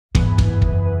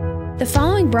The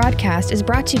following broadcast is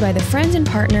brought to you by the friends and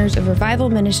partners of Revival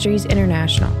Ministries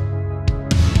International.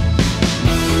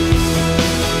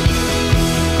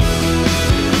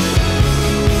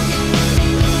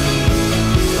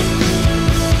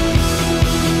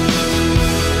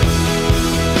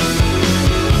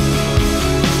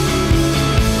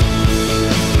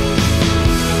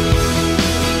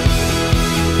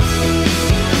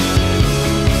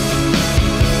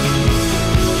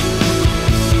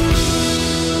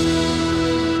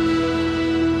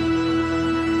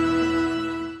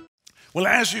 Well,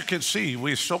 as you can see,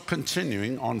 we're still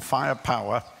continuing on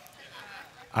firepower.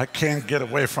 I can't get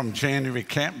away from January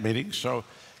camp meeting, so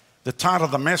the title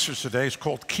of the message today is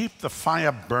called Keep the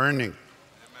Fire Burning. Amen.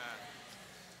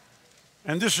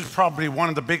 And this is probably one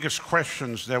of the biggest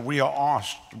questions that we are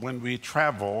asked when we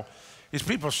travel, is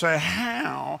people say,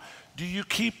 how do you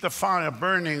keep the fire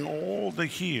burning all the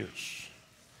years?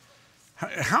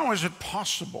 How is it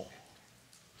possible?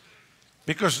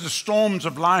 Because the storms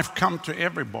of life come to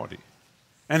everybody.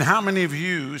 And how many of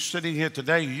you sitting here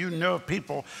today, you know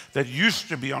people that used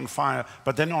to be on fire,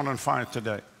 but they're not on fire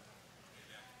today?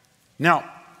 Now,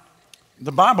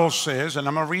 the Bible says, and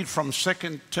I'm going to read from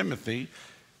 2 Timothy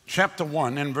chapter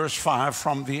 1 and verse 5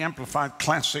 from the Amplified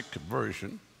Classic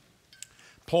Version.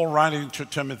 Paul writing to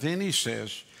Timothy, and he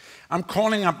says, I'm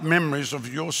calling up memories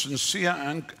of your sincere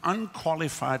and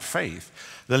unqualified faith,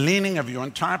 the leaning of your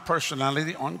entire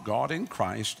personality on God in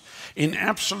Christ, in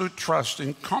absolute trust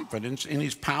and confidence in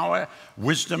His power,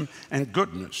 wisdom, and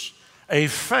goodness. A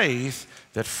faith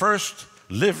that first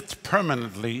lived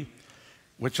permanently,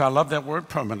 which I love that word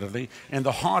permanently, in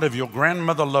the heart of your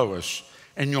grandmother Lois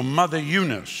and your mother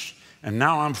Eunice, and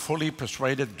now I'm fully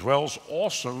persuaded dwells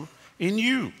also in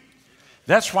you.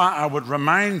 That's why I would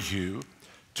remind you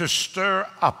to stir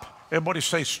up. Everybody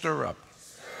say stir up.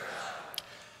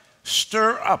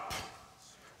 Stir up.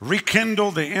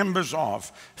 Rekindle the embers of.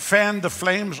 Fan the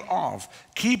flames of.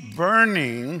 Keep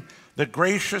burning the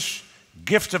gracious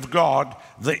gift of God,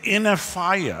 the inner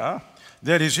fire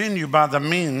that is in you by the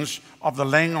means of the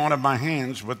laying on of my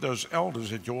hands with those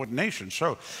elders at your ordination.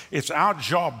 So it's our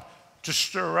job to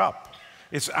stir up.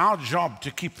 It's our job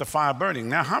to keep the fire burning.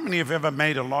 Now, how many have ever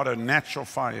made a lot of natural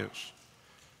fires?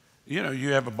 You know, you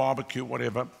have a barbecue,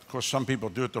 whatever. Of course, some people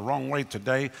do it the wrong way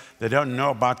today. They don't know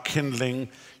about kindling.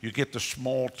 You get the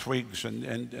small twigs and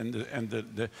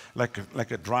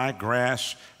like a dry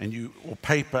grass or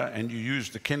paper, and you use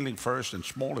the kindling first and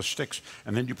smaller sticks,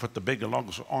 and then you put the bigger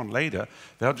logs on later.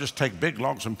 They'll just take big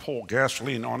logs and pour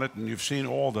gasoline on it, and you've seen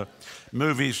all the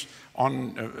movies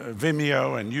on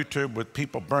Vimeo and YouTube with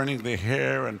people burning their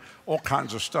hair and all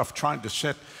kinds of stuff trying to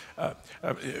set.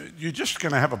 You're just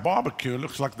going to have a barbecue. It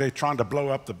looks like they're trying to blow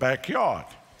up the backyard,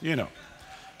 you know.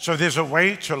 So there's a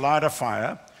way to light a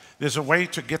fire. There's a way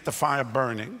to get the fire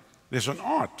burning. There's an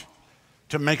art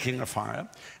to making a fire,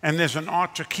 and there's an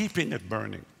art to keeping it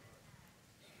burning.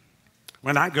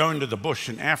 When I go into the bush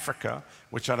in Africa,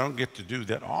 which I don't get to do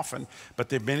that often, but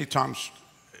there are many times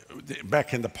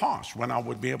back in the past when I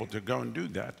would be able to go and do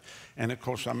that. And of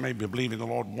course, I may be believing the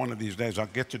Lord one of these days I'll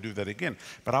get to do that again.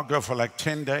 But I'll go for like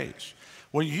 10 days.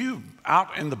 Well, you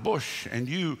out in the bush and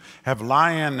you have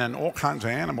lion and all kinds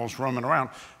of animals roaming around.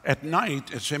 At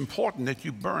night, it's important that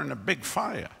you burn a big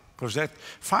fire, because that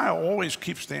fire always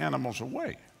keeps the animals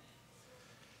away.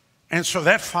 And so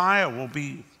that fire will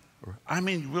be,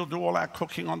 we'll do all our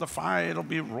cooking on the fire. It'll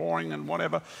be roaring and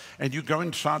whatever. And you go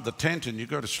inside the tent and you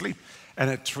go to sleep. And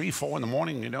at 3, 4 in the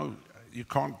morning, you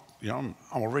can't, I'm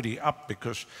already up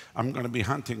because I'm going to be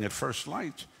hunting at first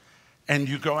light. And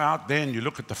you go out there and you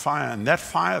look at the fire, and that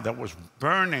fire that was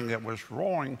burning, that was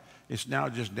roaring, is now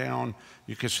just down.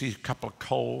 You can see a couple of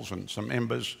coals and some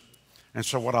embers. And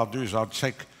so what I'll do is I'll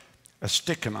take a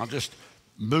stick and I'll just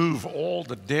move all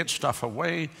the dead stuff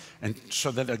away, and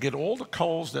so that I get all the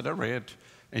coals that are red,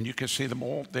 and you can see them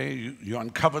all there. You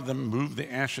uncover them, move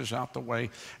the ashes out the way,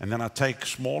 and then I take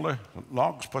smaller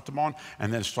logs, put them on,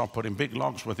 and then start putting big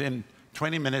logs. Within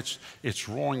 20 minutes, it's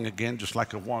roaring again just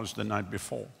like it was the night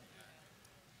before.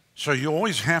 So you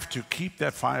always have to keep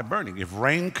that fire burning. If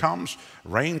rain comes,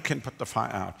 rain can put the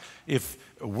fire out. If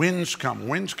winds come,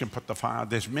 winds can put the fire out.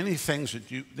 There's many things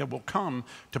that will come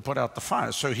to put out the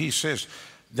fire. So he says,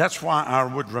 that's why I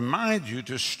would remind you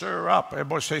to stir up.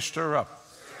 Everybody say stir up.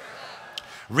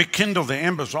 Rekindle the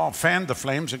embers of, fan the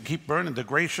flames, and keep burning the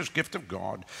gracious gift of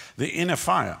God, the inner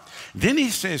fire. Then he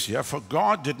says here, for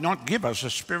God did not give us a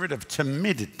spirit of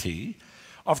timidity,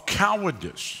 of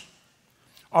cowardice,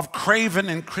 of craven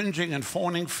and cringing and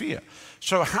fawning fear.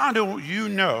 So how do you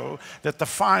know that the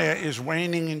fire is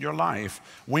waning in your life?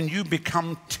 When you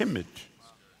become timid.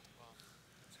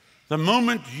 The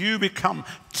moment you become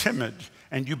timid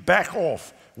and you back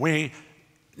off where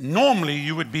normally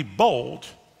you would be bold.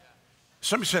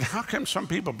 Somebody said, how come some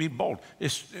people be bold?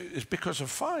 It's because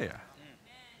of fire.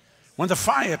 When the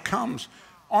fire comes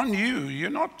on you,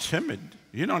 you're not timid.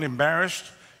 You're not embarrassed.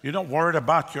 You're not worried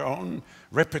about your own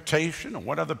reputation or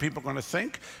what other people are going to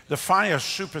think. The fire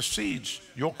supersedes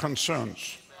your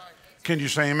concerns. Can you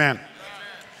say amen?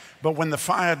 But when the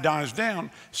fire dies down,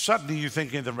 suddenly you're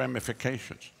thinking of the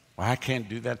ramifications. Well, I can't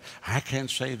do that. I can't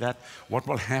say that. What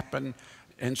will happen?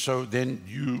 And so then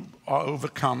you are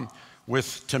overcome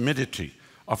with timidity,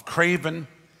 of craven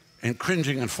and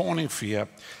cringing and fawning fear.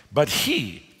 But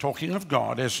he, talking of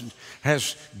God,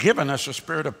 has given us a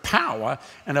spirit of power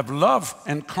and of love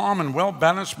and calm and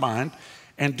well-balanced mind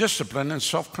and discipline and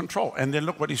self-control. And then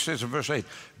look what he says in verse 8.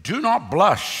 Do not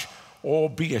blush or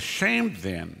be ashamed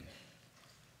then.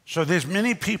 So there's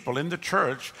many people in the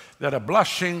church that are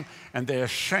blushing and they're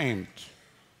ashamed,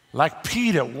 like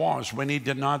Peter was when he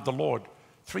denied the Lord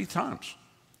 3 times.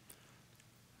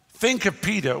 Think of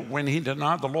Peter when he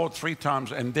denied the Lord 3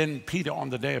 times, and then Peter on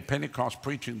the day of Pentecost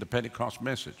preaching the Pentecost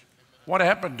message. What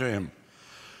happened to him?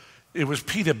 It was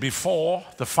Peter before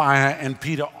the fire and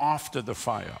Peter after the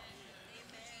fire.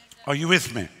 Are you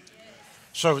with me?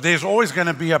 So there's always going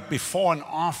to be a before and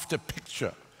after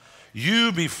picture.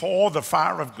 You before the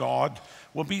fire of God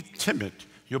will be timid.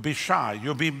 You'll be shy.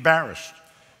 You'll be embarrassed.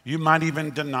 You might even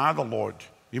deny the Lord.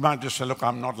 You might just say, look,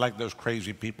 I'm not like those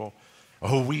crazy people.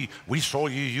 Oh, we saw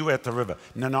you at the river.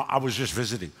 No, I was just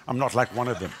visiting. I'm not like one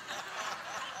of them.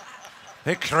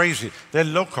 They're crazy. They're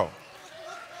loco.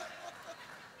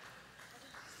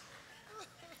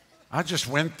 I just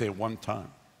went there one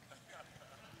time.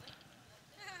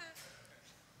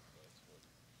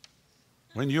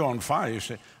 When you're on fire, you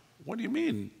say, what do you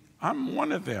mean? I'm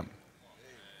one of them.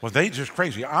 Well, they just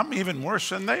crazy. I'm even worse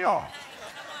than they are.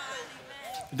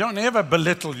 Don't ever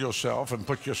belittle yourself and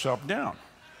put yourself down.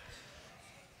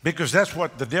 Because that's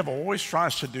what the devil always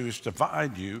tries to do, is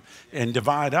divide you and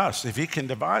divide us. If he can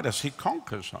divide us, he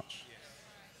conquers us.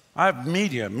 I have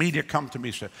media come to me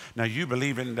and say, now you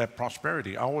believe in that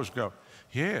prosperity. I always go,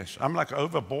 yes, I'm like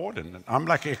overboard in it. I'm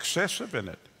like excessive in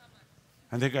it.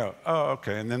 And they go, oh,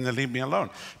 okay, and then they leave me alone.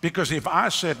 Because if I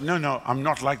said, no, I'm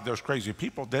not like those crazy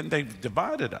people, then they've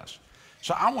divided us.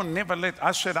 So I will never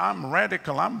I said, I'm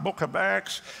radical, I'm Book of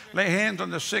Acts, lay hands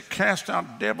on the sick, cast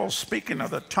out devils, speaking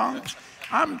other tongues.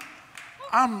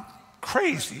 I'm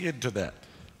crazy into that.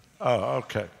 Oh,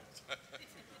 okay.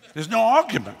 There's no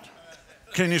argument.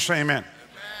 Can you say amen?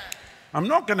 I'm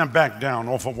not going to back down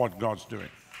off of what God's doing.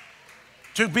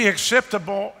 To be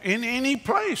acceptable in any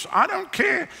place. I don't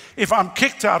care if I'm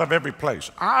kicked out of every place.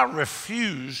 I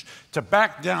refuse to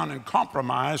back down and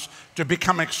compromise to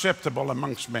become acceptable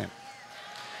amongst men.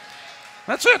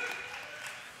 That's it.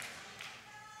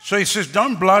 So he says,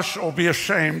 don't blush or be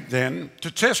ashamed then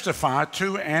to testify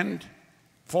to and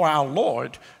for our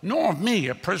Lord, nor of me,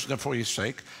 a prisoner for his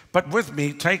sake, but with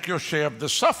me take your share of the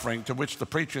suffering to which the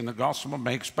preaching of the gospel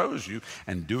may expose you,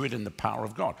 and do it in the power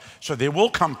of God. So there will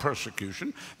come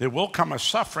persecution, there will come a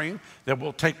suffering that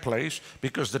will take place,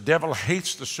 because the devil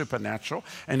hates the supernatural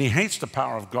and he hates the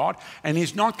power of God, and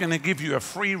he's not going to give you a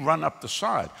free run up the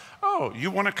side. Oh,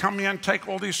 you want to come here and take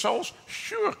all these souls?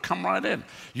 Sure, come right in.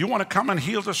 You want to come and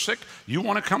heal the sick? You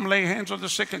want to come lay hands on the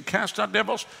sick and cast out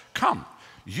devils? Come.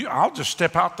 I'll just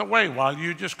step out the way while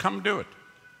you just come do it.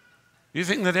 You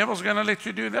think the devil's going to let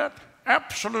you do that?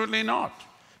 Absolutely not.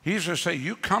 He's going to say,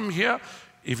 you come here.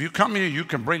 If you come here, you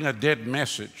can bring a dead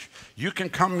message. You can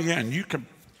come here and you can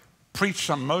preach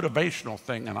some motivational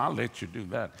thing, and I'll let you do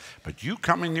that. But you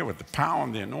come in here with the power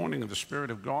and the anointing of the Spirit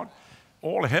of God,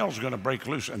 all hell's going to break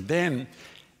loose. And then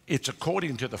it's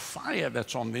according to the fire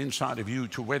that's on the inside of you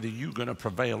to whether you're going to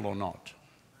prevail or not.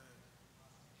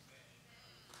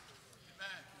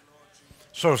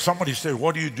 So somebody said,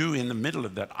 what do you do in the middle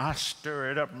of that? I stir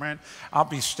it up, man. I'll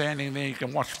be standing there. You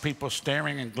can watch people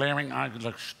staring and glaring. I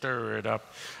like stir it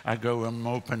up. I go, I'm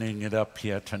opening it up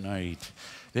here tonight.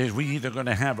 We're either going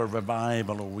to have a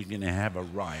revival or we're going to have a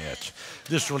riot.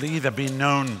 This will either be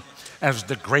known as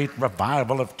the Great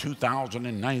Revival of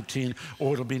 2019,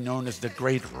 or it'll be known as the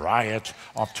Great Riot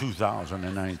of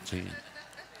 2019.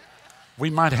 We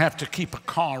might have to keep a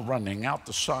car running out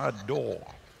the side door.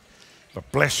 But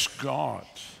bless God.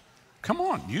 Come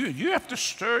on, you have to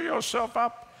stir yourself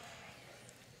up,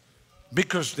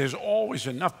 because there's always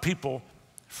enough people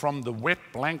from the wet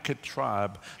blanket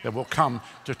tribe that will come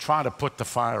to try to put the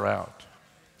fire out.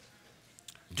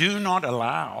 Do not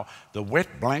allow the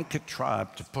wet blanket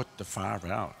tribe to put the fire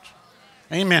out.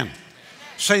 Amen.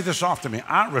 Say this after me.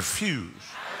 I refuse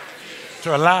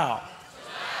to allow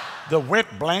the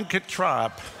wet blanket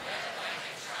tribe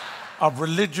of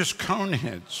religious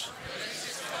coneheads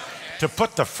to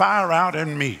put the fire out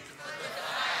in me.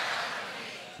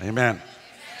 Amen.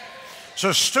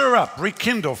 So stir up,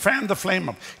 rekindle, fan the flame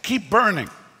up, keep burning.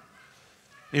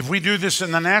 If we do this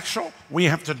in the natural, we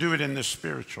have to do it in the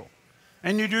spiritual.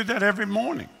 And you do that every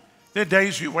morning. There are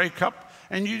days you wake up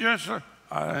and you just,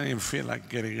 I don't even feel like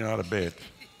getting out of bed.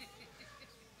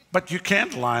 But you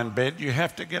can't lie in bed. You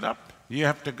have to get up. You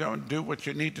have to go and do what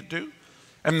you need to do.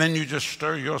 And then you just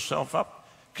stir yourself up.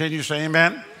 Can you say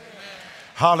amen? Amen.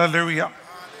 Hallelujah. Hallelujah.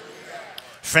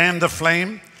 Fan the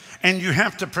flame. And you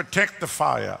have to protect the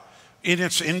fire in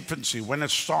its infancy when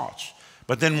it starts.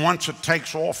 But then once it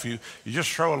takes off you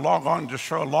just throw a log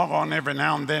on, every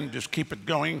now and then, just keep it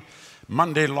going.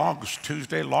 Monday logs,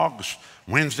 Tuesday logs,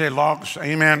 Wednesday logs,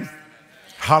 amen.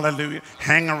 Hallelujah.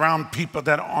 Hang around people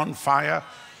that are on fire.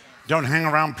 Don't hang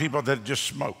around people that just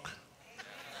smoke.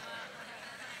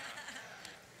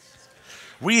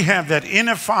 We have that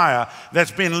inner fire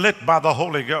that's been lit by the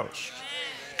Holy Ghost.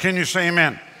 Can you say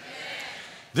amen?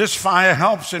 This fire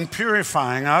helps in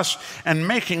purifying us and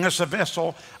making us a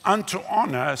vessel unto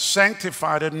honor,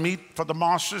 sanctified and meet for the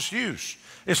master's use.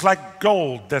 It's like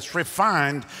gold that's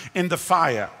refined in the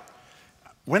fire.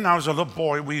 When I was a little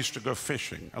boy, we used to go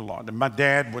fishing a lot. And my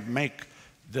dad would make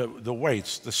the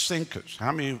weights, the sinkers.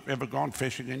 How many have ever gone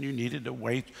fishing and you needed a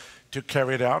weight to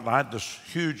carry it out? I had this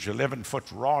huge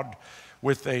 11-foot rod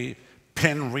with a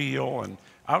pen reel, and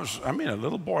a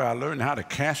little boy, I learned how to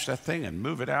cast that thing and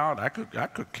move it out. I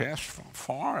could cast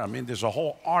far. There's a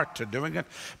whole art to doing it,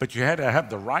 but you had to have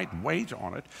the right weight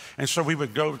on it. And so we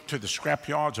would go to the scrap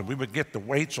yards and we would get the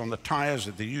weights on the tires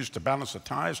that they used to balance the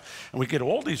tires. And we'd get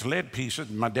all these lead pieces,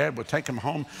 and my dad would take them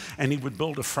home and he would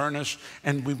build a furnace.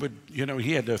 And we would,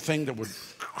 he had a thing that would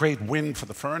create wind for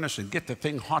the furnace and get the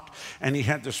thing hot. And he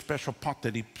had this special pot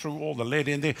that he threw all the lead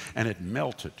in there and it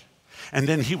melted. And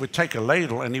then he would take a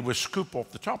ladle and he would scoop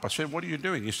off the top. I said, what are you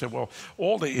doing? He said, well,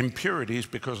 all the impurities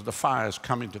because of the fire is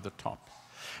coming to the top.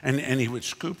 And he would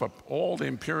scoop up all the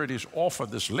impurities off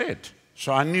of this lead.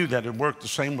 So I knew that it worked the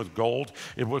same with gold.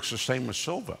 It works the same with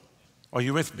silver. Are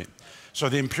you with me? So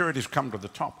the impurities come to the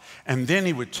top. And then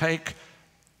he would take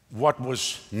what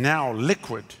was now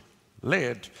liquid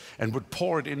lead and would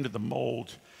pour it into the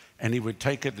mold. And he would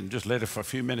take it and just let it for a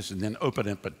few minutes and then open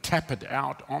it, but tap it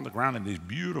out on the ground in these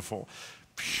beautiful,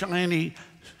 shiny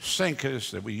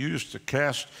sinkers that we used to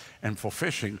cast and for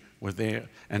fishing were there.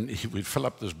 And he would fill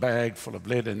up this bag full of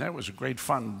lead, and that was great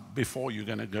fun before you're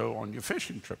going to go on your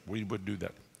fishing trip. We would do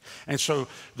that. And so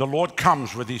the Lord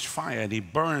comes with his fire, and he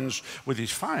burns with his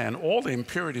fire, and all the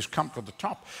impurities come to the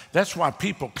top. That's why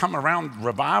people come around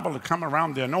revival and come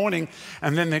around the anointing,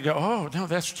 and then they go, oh, no,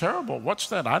 that's terrible. What's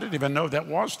that? I didn't even know that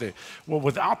was there. Well,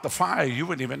 without the fire, you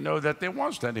wouldn't even know that there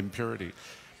was that impurity.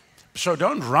 So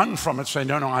don't run from it, say,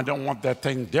 no, I don't want that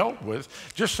thing dealt with.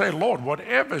 Just say, Lord,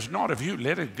 whatever is not of you,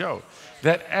 let it go.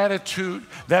 That attitude,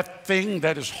 that thing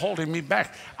that is holding me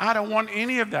back, I don't want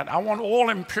any of that. I want all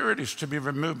impurities to be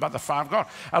removed by the fire of God.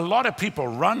 A lot of people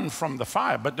run from the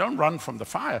fire, but don't run from the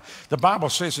fire. The Bible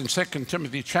says in 2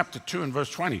 Timothy chapter 2 and verse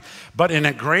 20, but in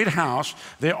a great house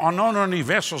there are not only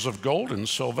vessels of gold and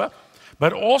silver,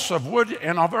 but also of wood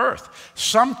and of earth,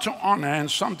 some to honor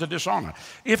and some to dishonor.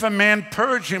 If a man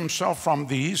purge himself from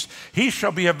these, he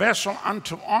shall be a vessel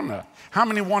unto honor. How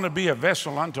many want to be a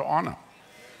vessel unto honor?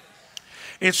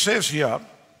 It says here,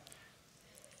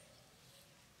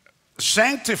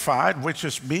 sanctified,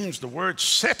 which means the word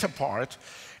set apart,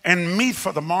 and meet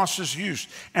for the master's use,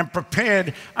 and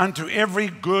prepared unto every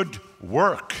good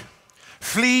work.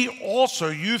 Flee also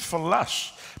youthful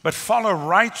lusts, but follow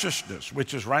righteousness,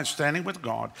 which is right standing with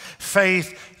God,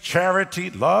 faith,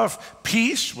 charity, love,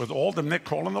 peace with all them that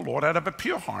call on the Lord out of a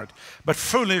pure heart. But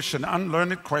foolish and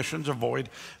unlearned questions avoid,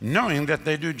 knowing that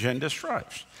they do gender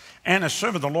strifes. And a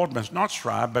servant of the Lord must not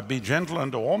strive, but be gentle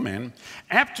unto all men,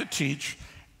 apt to teach,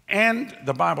 and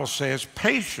the Bible says,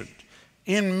 patient,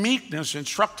 in meekness,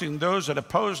 instructing those that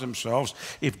oppose themselves,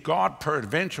 if God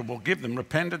peradventure will give them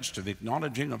repentance to the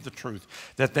acknowledging of the truth,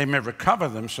 that they may recover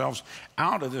themselves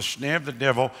out of the snare of the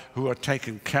devil, who are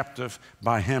taken captive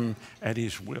by him at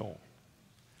his will.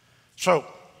 So,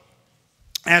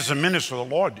 as a minister of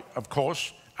the Lord, of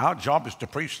course, our job is to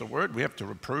preach the word. We have to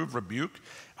reprove, rebuke.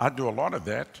 I do a lot of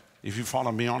that. If you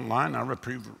follow me online, I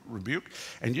reprove, rebuke.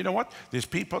 And you know what? There's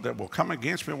people that will come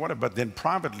against me or whatever, but then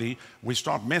privately we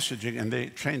start messaging and they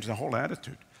change the whole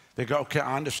attitude. They go, okay,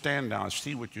 I understand now. I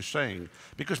see what you're saying.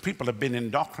 Because people have been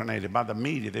indoctrinated by the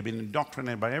media. They've been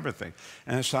indoctrinated by everything.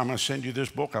 And so I'm going to send you this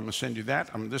book. I'm going to send you that.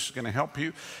 This is going to help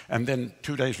you. And then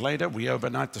 2 days later, we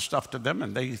overnight the stuff to them.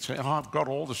 And they say, oh, I've got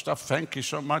all the stuff. Thank you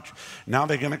so much. Now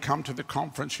they're going to come to the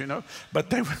conference, you know.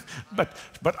 But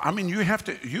I mean, you have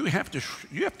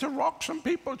to rock some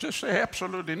people. Just say,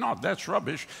 absolutely not. That's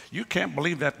rubbish. You can't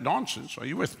believe that nonsense. Are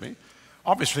you with me?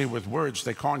 Obviously, with words,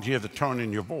 they can't hear the tone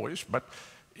in your voice. But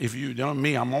if you know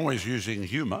me, I'm always using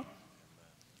humor,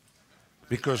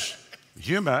 because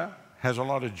humor has a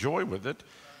lot of joy with it,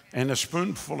 and a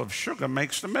spoonful of sugar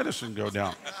makes the medicine go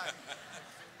down.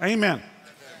 Amen.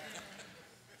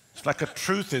 It's like a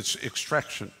truth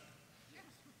extraction.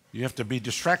 You have to be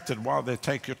distracted while they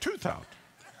take your tooth out.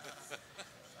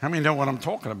 How many know what I'm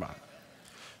talking about?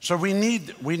 So we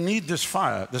need this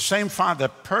fire, the same fire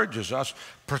that purges us,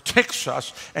 protects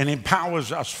us, and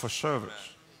empowers us for service.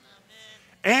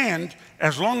 And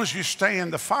as long as you stay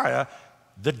in the fire,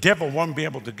 the devil won't be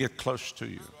able to get close to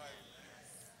you.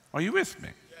 Are you with me?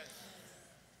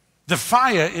 The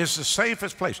fire is the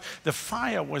safest place. The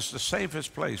fire was the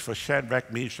safest place for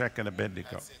Shadrach, Meshach, and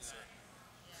Abednego.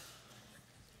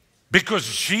 Because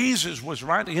Jesus was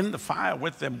right in the fire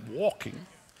with them walking.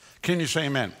 Can you say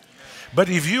amen? But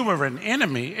if you were an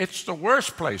enemy, it's the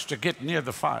worst place to get near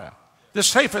the fire. The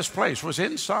safest place was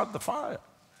inside the fire.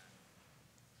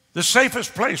 The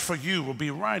safest place for you will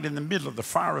be right in the middle of the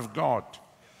fire of God.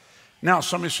 Now,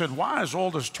 somebody said, why is all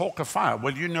this talk of fire?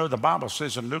 Well, you know the Bible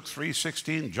says in Luke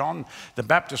 3:16, John the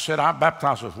Baptist said, I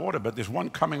baptize with water, but there's one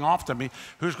coming after me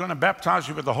who's going to baptize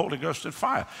you with the Holy Ghost and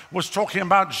fire. Was talking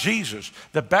about Jesus,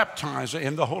 the baptizer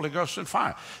in the Holy Ghost and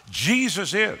fire.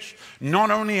 Jesus is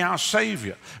not only our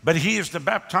Savior, but He is the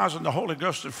baptizer in the Holy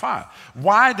Ghost and fire.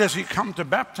 Why does He come to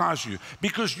baptize you?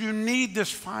 Because you need this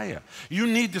fire. You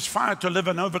need this fire to live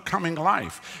an overcoming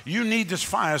life. You need this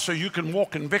fire so you can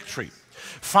walk in victory.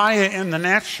 Fire in the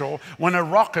natural, when a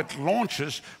rocket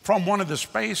launches from one of the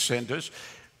space centers,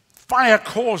 fire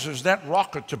causes that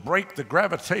rocket to break the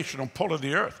gravitational pull of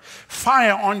the earth.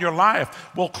 Fire on your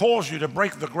life will cause you to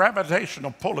break the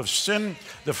gravitational pull of sin,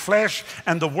 the flesh,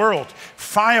 and the world.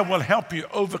 Fire will help you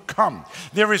overcome.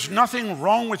 There is nothing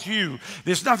wrong with you.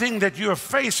 There's nothing that you are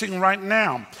facing right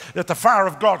now that the fire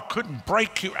of God couldn't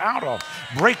break you out of,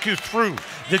 break you through,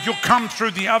 that you'll come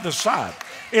through the other side.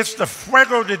 It's the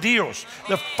fuego de Dios,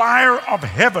 the fire of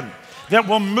heaven that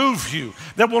will move you,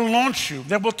 that will launch you,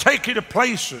 that will take you to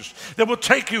places, that will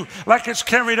take you like it's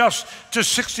carried us to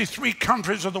 63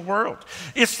 countries of the world.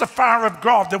 It's the fire of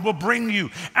God that will bring you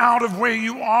out of where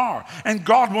you are, and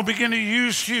God will begin to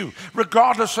use you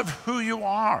regardless of who you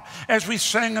are. As we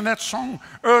sang in that song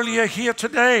earlier here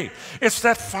today, it's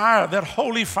that fire, that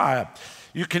holy fire.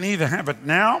 You can either have it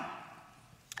now.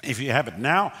 If you have it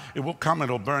now, it will come,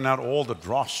 it'll burn out all the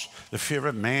dross, the fear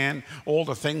of man, all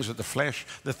the things of the flesh,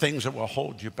 the things that will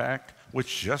hold you back,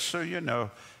 which, just so you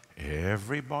know,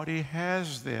 everybody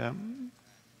has them.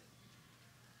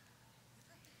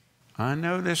 I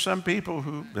know there's some people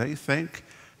who they think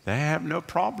they have no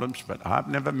problems, but I've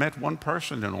never met one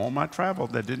person in all my travel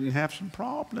that didn't have some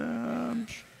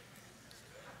problems.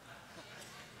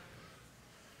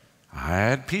 I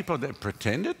had people that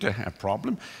pretended to have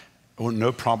problems. Oh,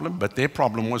 no problem, but their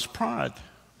problem was pride.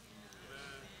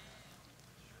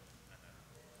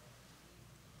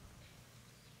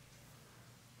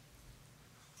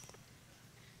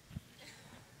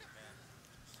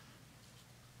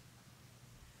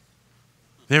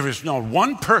 There is not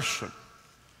one person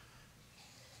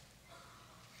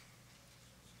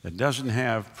that doesn't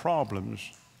have problems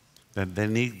that they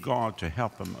need God to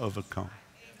help them overcome.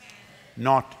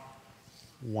 Not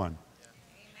one.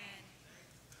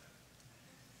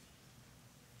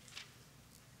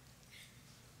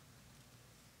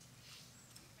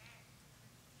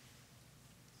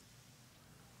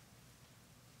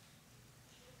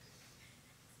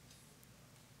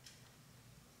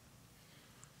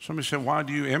 Somebody said, why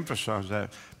do you emphasize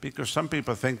that? Because some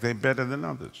people think they're better than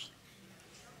others.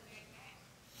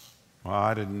 Well,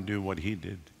 I didn't do what he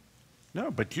did.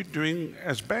 No, but you're doing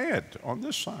as bad on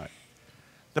this side.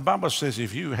 The Bible says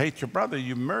if you hate your brother,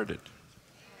 you murdered.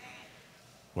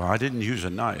 Well, I didn't use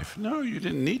a knife. No, you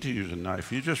didn't need to use a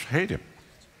knife. You just hate him.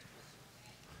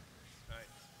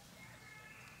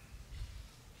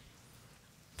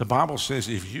 The Bible says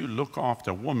if you look after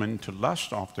a woman to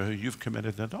lust after her, you've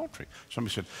committed adultery.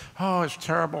 Somebody said, oh, it's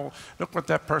terrible. Look what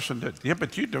that person did. Yeah,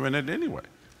 but you're doing it anyway.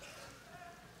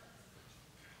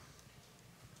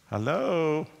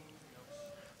 Hello?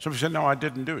 Somebody said, no, I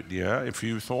didn't do it. Yeah, if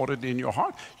you thought it in your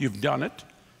heart, you've done it.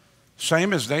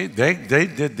 Same as they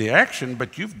did the action,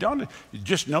 but you've done it.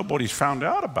 Just nobody's found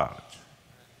out about it.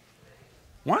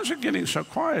 Why is it getting so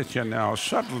quiet here now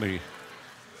suddenly?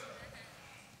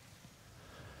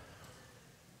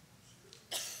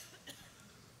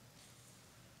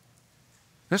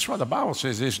 That's why the Bible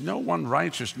says there's no one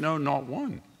righteous, no, not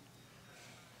one.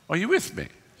 Are you with me?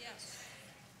 Yes.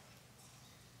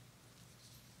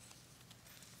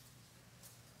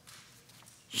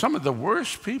 Some of the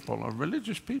worst people are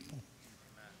religious people.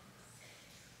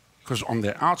 Because on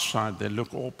the outside they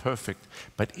look all perfect,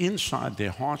 but inside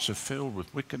their hearts are filled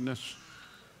with wickedness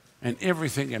and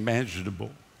everything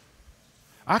imaginable.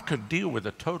 I could deal with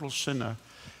a total sinner,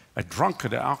 a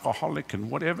drunkard, an alcoholic,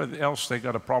 and whatever else they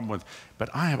got a problem with. But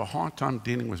I have a hard time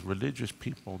dealing with religious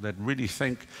people that really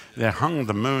think they're hung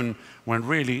the moon when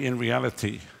really, in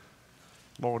reality,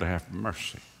 Lord, have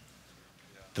mercy.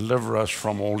 Deliver us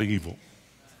from all evil.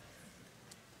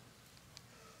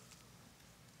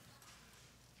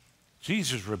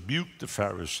 Jesus rebuked the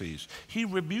Pharisees. He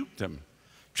rebuked them.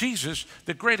 Jesus,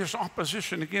 the greatest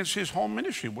opposition against his whole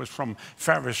ministry was from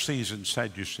Pharisees and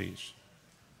Sadducees.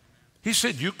 He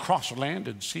said, you cross land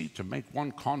and sea to make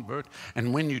one convert,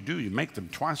 and when you do, you make them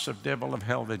twice the devil of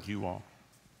hell that you are.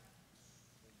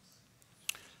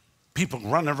 People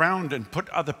run around and put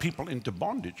other people into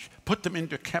bondage, put them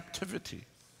into captivity.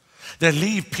 They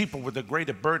leave people with a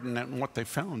greater burden than what they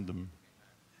found them.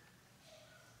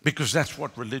 Because that's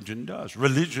what religion does.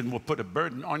 Religion will put a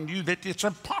burden on you that it's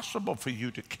impossible for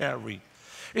you to carry.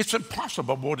 It's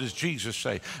impossible. What does Jesus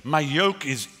say? My yoke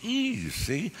is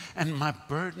easy and my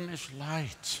burden is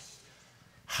light.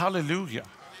 Hallelujah.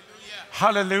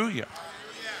 Hallelujah. Hallelujah.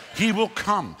 He will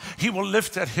come. He will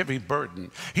lift that heavy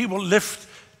burden. He will lift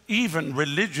even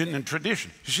religion and tradition.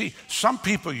 You see, some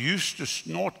people used to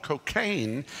snort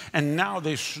cocaine and now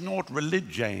they snort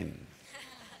religion.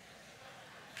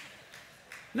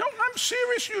 No, I'm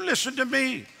serious. You listen to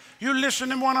me. You listen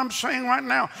to what I'm saying right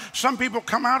now. Some people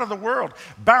come out of the world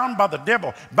bound by the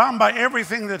devil, bound by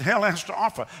everything that hell has to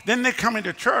offer. Then they come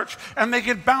into church and they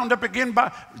get bound up again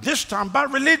by, this time, by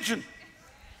religion.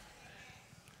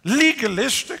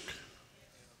 Legalistic.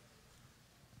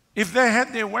 If they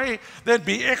had their way, they'd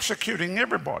be executing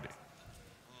everybody.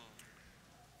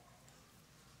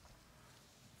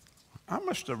 I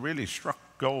must have really struck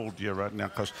gold here right now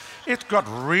because it got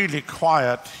really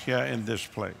quiet here in this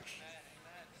place.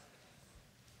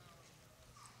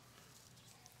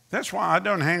 That's why I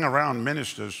don't hang around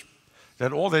ministers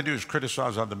that all they do is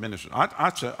criticize other ministers.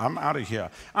 I'd say, I'm out of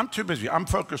here. I'm too busy. I'm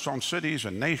focused on cities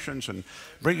and nations and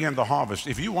bringing in the harvest.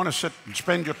 If you want to sit and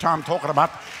spend your time talking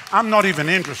about, I'm not even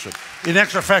interested. In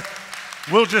actual fact,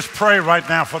 we'll just pray right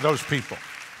now for those people.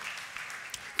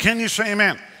 Can you say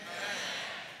amen?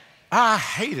 I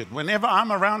hate it. Whenever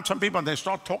I'm around some people and they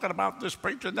start talking about this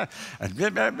preacher and that, and blah,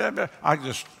 blah, blah, blah,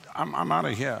 I'm out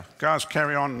of here. Guys,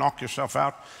 carry on, knock yourself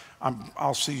out.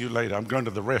 I'll see you later. I'm going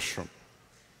to the restroom.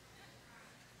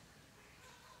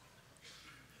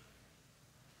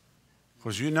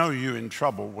 Because you know you're in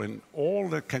trouble when all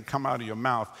that can come out of your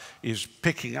mouth is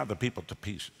picking other people to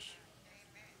pieces.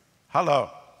 Amen. Hello.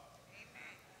 Amen.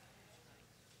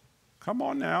 Come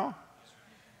on now.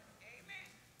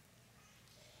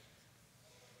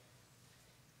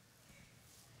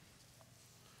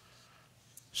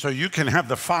 So you can have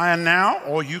the fire now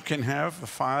or you can have the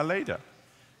fire later.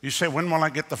 You say, when will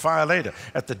I get the fire later?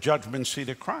 At the judgment seat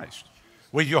of Christ.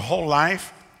 Where your whole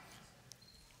life,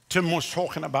 Tim was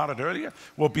talking about it earlier,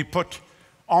 will be put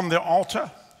on the altar.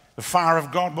 The fire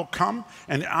of God will come,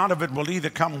 and out of it will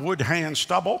either come wood, hay, and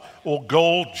stubble, or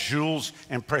gold, jewels,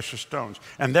 and precious stones.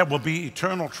 And that will be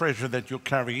eternal treasure that you'll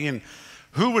carry in.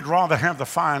 Who would rather have the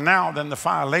fire now than the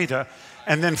fire later,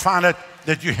 and then find out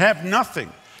that you have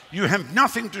nothing? You have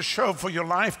nothing to show for your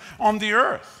life on the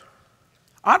earth.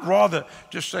 I'd rather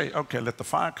just say, okay, let the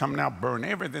fire come now, burn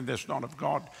everything that's not of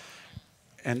God,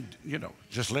 and,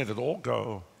 just let it all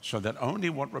go so that only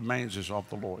what remains is of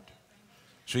the Lord.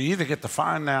 So you either get the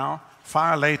fire now,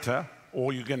 fire later,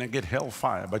 or you're going to get hell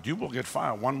fire. But you will get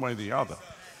fire one way or the other.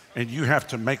 And you have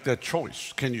to make that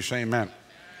choice. Can you say amen?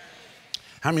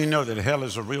 How many know that hell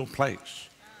is a real place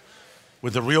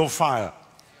with a real fire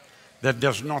that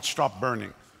does not stop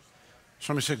burning?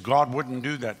 Somebody said God wouldn't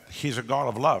do that. He's a God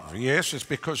of love. Yes, it's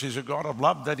because he's a God of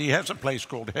love that he has a place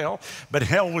called hell. But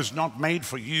hell was not made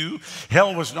for you.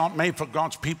 Hell was not made for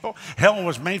God's people. Hell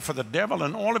was made for the devil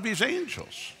and all of his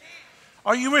angels.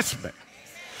 Are you with me?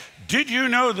 Did you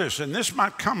know this? And this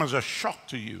might come as a shock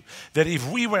to you, that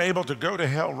if we were able to go to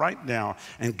hell right now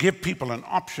and give people an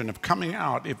option of coming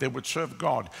out if they would serve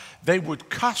God, they would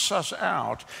cuss us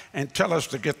out and tell us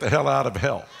to get the hell out of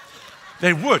hell.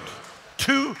 They would.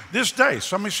 to this day.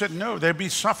 Somebody said, no, there'd be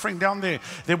suffering down there.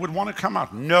 They would want to come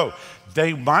out. No,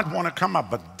 they might want to come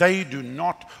out, but they do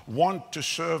not want to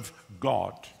serve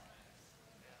God.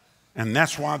 And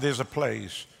that's why there's a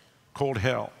place called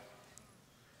hell.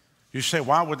 You say,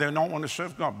 why would they not want to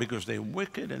serve God? Because they're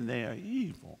wicked and they are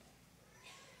evil.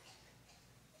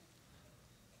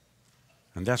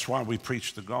 And that's why we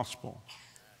preach the gospel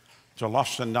to a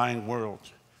lost and dying world,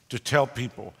 to tell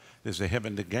people there's a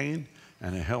heaven to gain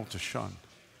and a hell to shun.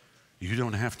 You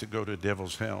don't have to go to the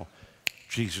devil's hell.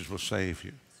 Jesus will save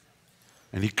you.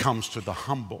 And he comes to the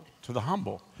humble, to the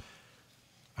humble.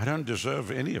 I don't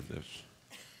deserve any of this,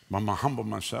 but I'm going to humble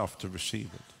myself to receive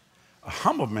it. A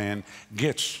humble man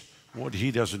gets what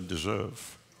he doesn't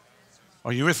deserve.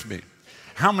 Are you with me?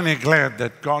 How many are glad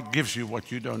that God gives you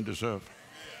what you don't deserve?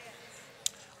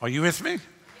 Are you with me?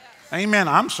 Amen.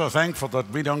 I'm so thankful that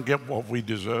we don't get what we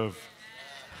deserve.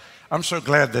 I'm so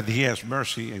glad that he has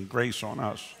mercy and grace on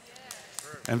us.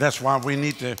 And that's why we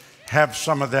need to have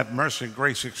some of that mercy and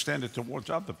grace extended towards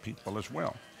other people as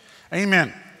well.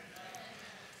 Amen.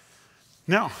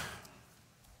 Now,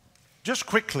 just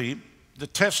quickly, the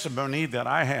testimony that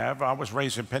I have, I was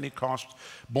raised in Pentecost,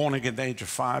 born again at the age of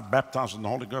 5, baptized in the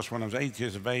Holy Ghost when I was 8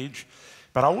 years of age.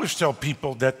 But I always tell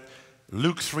people that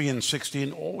Luke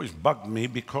 3:16 always bugged me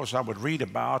because I would read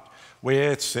about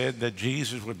where it said that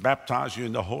Jesus would baptize you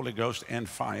in the Holy Ghost and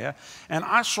fire. And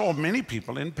I saw many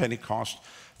people in Pentecost,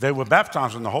 they were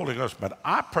baptized in the Holy Ghost, but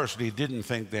I personally didn't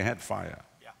think they had fire.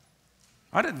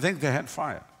 I didn't think they had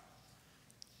fire.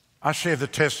 I share the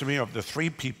testimony of the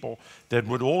 3 people that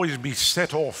would always be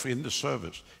set off in the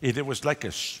service. It was like a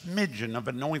smidgen of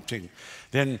anointing.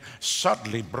 Then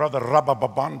suddenly Brother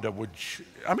Rabababanda would,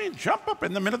 jump up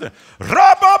in the middle of the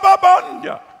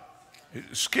Rabababanda.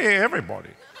 Scare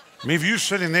everybody. I mean, if you're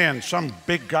sitting there and some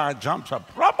big guy jumps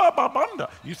up,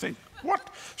 Rabababanda, you think, what?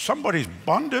 Somebody's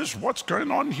bundas? What's going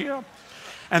on here?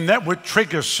 And that would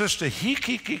trigger Sister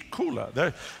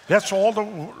Hikikikula. That's all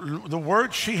the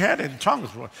words she had in tongues.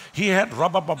 He had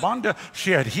Rabababanda,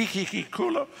 she had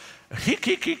Hikikikula.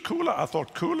 Hikikikula, I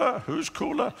thought Kula, who's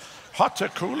Kula? Hata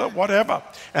Kula, whatever.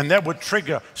 And that would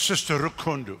trigger Sister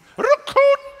Rukundu. Rukundu.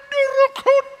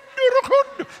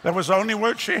 That was the only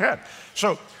word she had.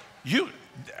 So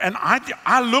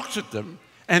I looked at them.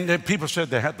 And then people said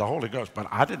they had the Holy Ghost, but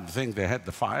I didn't think they had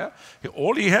the fire.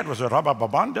 All he had was a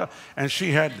Rabababanda, and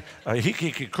she had a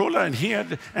Hikikikula, and he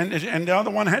had, and the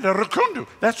other one had a Rukundu.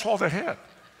 That's all they had.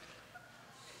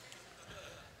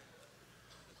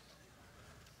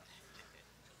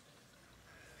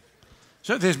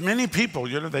 So there's many people,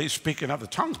 they speak in other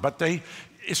tongues, but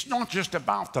it's not just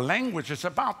about the language, it's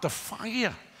about the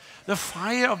fire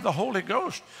of the Holy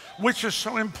Ghost, which is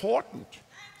so important.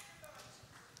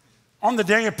 On the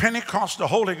day of Pentecost, the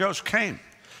Holy Ghost came.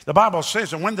 The Bible says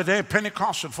that when the day of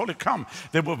Pentecost had fully come,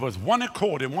 they were with one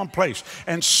accord in one place.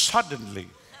 And suddenly,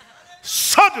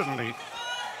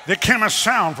 there came a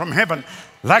sound from heaven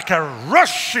like a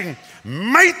rushing,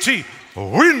 mighty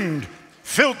wind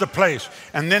filled the place.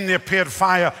 And then there appeared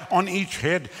fire on each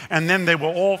head. And then they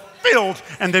were all filled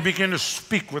and they began to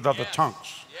speak with other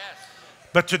tongues.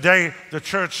 But today, the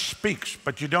church speaks,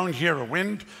 but you don't hear a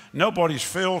wind, nobody's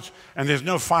filled, and there's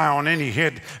no fire on any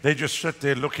head. They just sit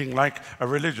there looking like a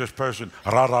religious person.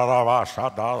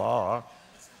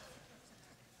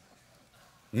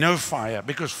 No fire,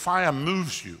 because fire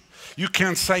moves you. You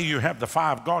can't say you have the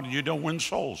fire of God and you don't win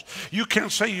souls. You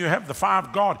can't say you have the fire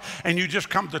of God and you just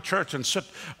come to church and sit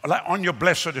on your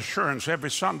blessed assurance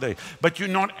every Sunday, but you're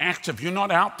not active. You're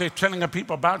not out there telling the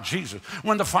people about Jesus.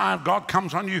 When the fire of God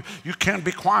comes on you, you can't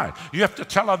be quiet. You have to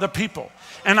tell other people.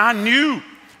 And I knew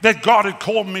that God had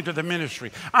called me to the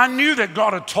ministry. I knew that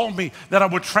God had told me that I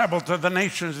would travel to the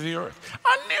nations of the earth.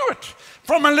 I knew it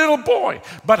from a little boy.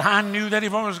 But I knew that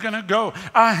if I was going to go,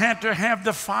 I had to have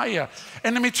the fire.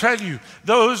 And let me tell you,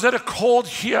 those that are called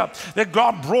here, that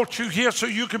God brought you here so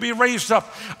you could be raised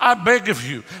up, I beg of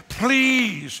you,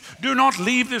 please do not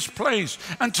leave this place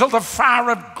until the fire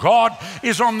of God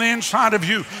is on the inside of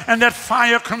you and that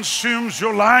fire consumes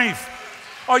your life.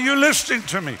 Are you listening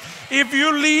to me? If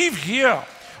you leave here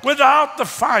without the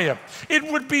fire, it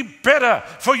would be better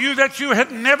for you that you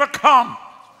had never come.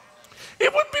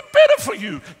 It would be better for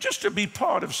you just to be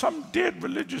part of some dead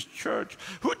religious church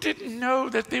who didn't know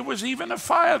that there was even a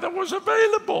fire that was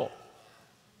available.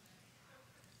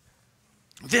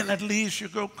 Then at least you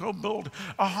go build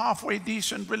a halfway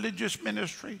decent religious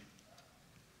ministry.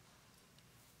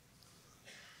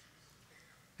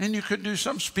 And you could do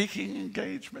some speaking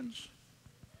engagements.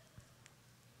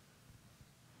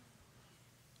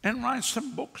 And write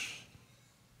some books.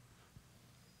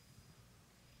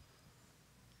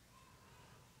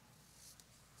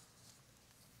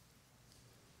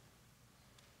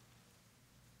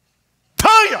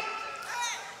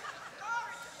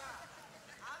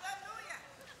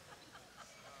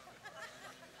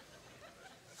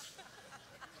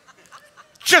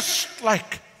 Just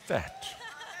like that.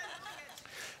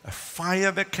 A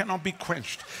fire that cannot be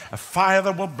quenched. A fire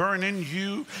that will burn in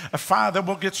you. A fire that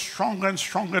will get stronger and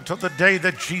stronger till the day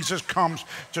that Jesus comes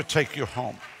to take you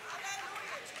home.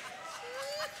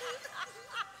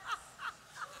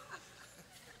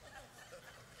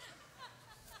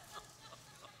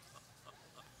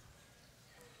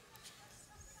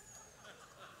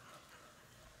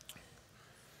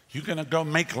 You're going to go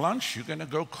make lunch? You're going to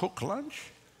go cook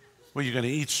lunch? Well, you're going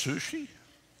to eat sushi?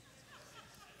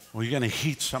 Or you're going to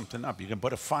heat something up? You're going to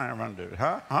put a fire under it?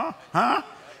 Huh?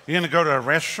 You're going to go to a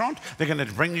restaurant? They're going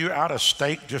to bring you out a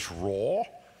steak just raw?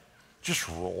 Just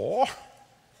raw?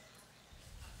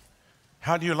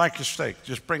 How do you like your steak?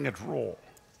 Just bring it raw.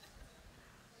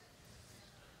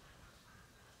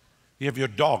 You have your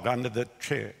dog under the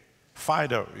chair.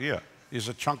 Fido, yeah, is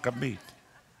a chunk of meat.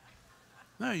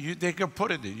 No, they can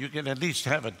put it in. You can at least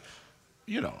have it,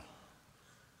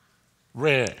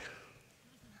 rare.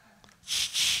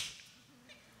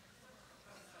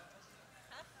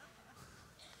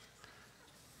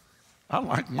 I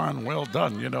like mine well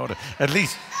done, at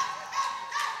least.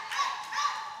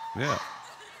 Yeah.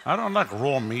 I don't like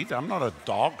raw meat. I'm not a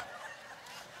dog.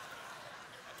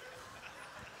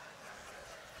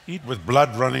 Eat with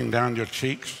blood running down your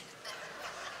cheeks.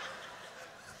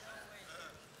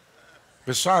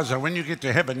 Besides, when you get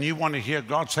to heaven, you want to hear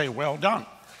God say, well done.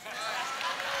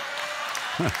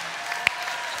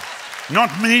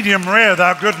 Not medium rare,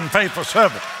 thou good and faithful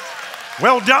servant.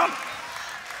 Well done.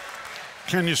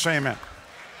 Can you say amen?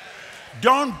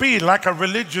 Don't be like a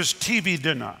religious TV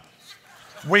dinner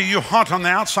where you're hot on the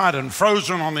outside and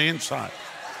frozen on the inside.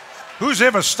 Who's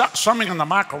ever stuck something in the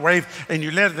microwave and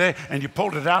you let it there and you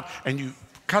pulled it out and you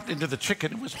cut into the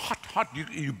chicken? It was hot.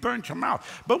 You burnt your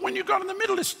mouth. But when you got in the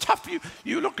middle, it's tough.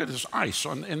 You look at this ice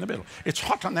in the middle. It's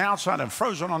hot on the outside and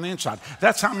frozen on the inside.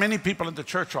 That's how many people in the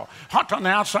church are. Hot on the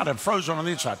outside and frozen on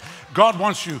the inside. God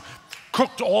wants you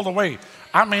cooked all the way.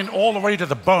 I mean, all the way to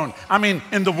the bone. I mean,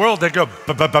 in the world, they go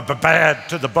bad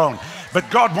to the bone. But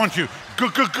God wants you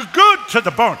good to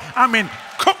the bone. I mean,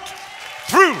 cooked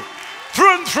through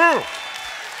and through.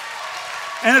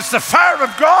 And it's the fire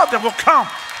of God that will come.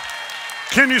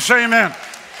 Can you say amen?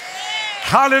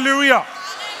 Hallelujah. Hallelujah.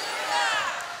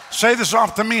 Say this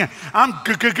after me. I'm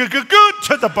good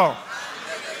to the bone.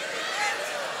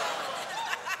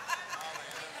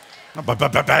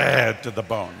 Bad to the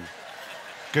bone.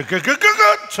 Good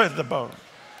to the bone.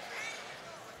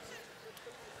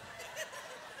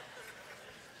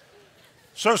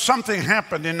 So something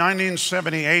happened in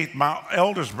 1978. My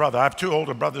eldest brother, I have two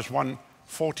older brothers, one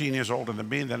 14 years older than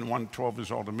me, then one 12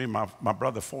 years older than me. My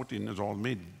brother, 14 years older than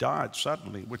me, died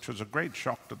suddenly, which was a great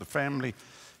shock to the family.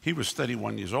 He was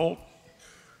 31 years old,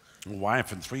 a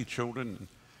wife and 3 children.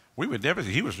 We were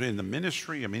devastated. He was in the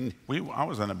ministry. I mean, I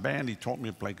was in a band. He taught me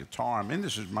to play guitar. I mean,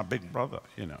 this is my big brother,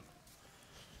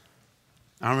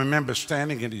 I remember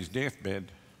standing at his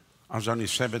deathbed. I was only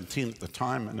 17 at the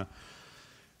time, and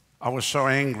I was so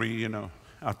angry,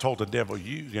 I told the devil,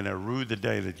 you're going to rue the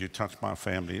day that you touch my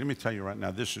family. Let me tell you right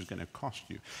now, this is going to cost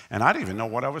you. And I didn't even know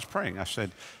what I was praying. I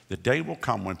said, the day will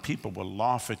come when people will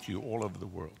laugh at you all over the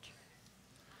world.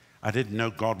 I didn't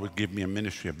know God would give me a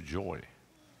ministry of joy,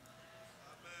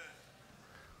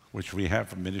 which we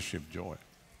have a ministry of joy.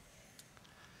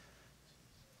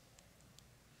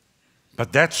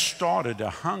 But that started a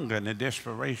hunger and a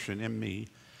desperation in me.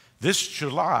 This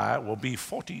July will be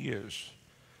 40 years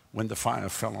when the fire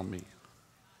fell on me.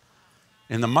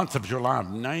 In the month of July of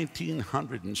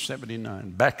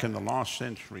 1979, back in the last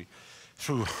century,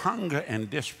 through hunger and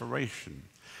desperation,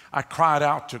 I cried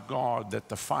out to God that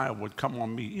the fire would come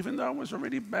on me, even though I was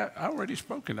already I already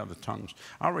spoke in other tongues.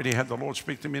 I already had the Lord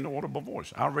speak to me in an audible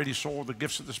voice. I already saw the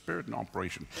gifts of the Spirit in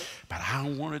operation. But I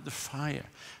wanted the fire.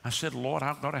 I said, Lord,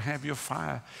 I've got to have your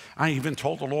fire. I even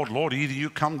told the Lord, either you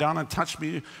come down and touch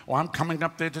me or I'm coming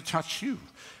up there to touch you.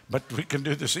 But we can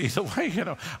do this either way,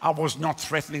 I was not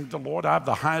threatening the Lord. I have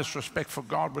the highest respect for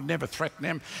God, would never threaten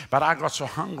him. But I got so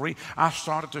hungry, I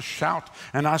started to shout.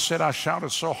 And I shouted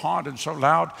so hard and so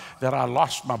loud that I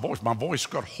lost my voice. My voice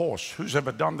got hoarse. Who's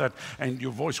ever done that and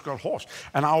your voice got hoarse?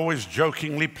 And I always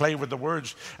jokingly play with the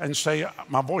words and say,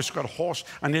 my voice got hoarse.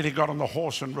 I nearly got on the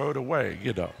horse and rode away,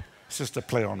 It's just a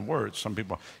play on words. Some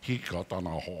people, he got on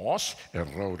a horse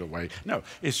and rode away. No,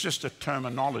 it's just a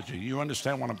terminology. You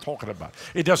understand what I'm talking about.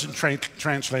 It doesn't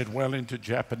translate well into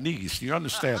Japanese. You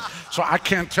understand? So I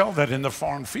can't tell that in the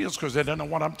foreign fields because they don't know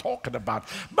what I'm talking about.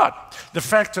 But the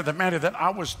fact of the matter that I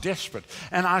was desperate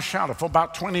and I shouted for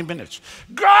about 20 minutes,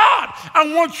 God,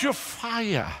 I want your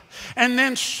fire. And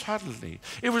then suddenly,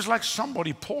 it was like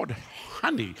somebody poured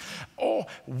honey or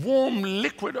warm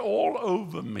liquid all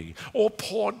over me, or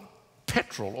poured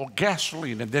petrol or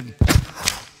gasoline, and then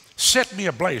set me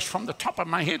ablaze from the top of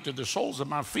my head to the soles of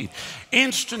my feet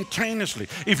instantaneously.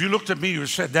 If you looked at me, you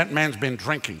said, that man's been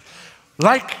drinking.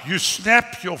 Like you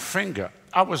snapped your finger.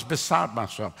 I was beside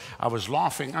myself. I was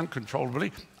laughing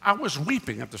uncontrollably. I was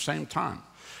weeping at the same time.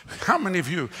 How many of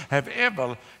you have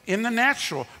ever, in the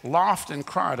natural, laughed and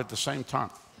cried at the same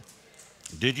time?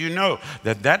 Did you know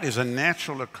that that is a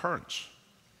natural occurrence?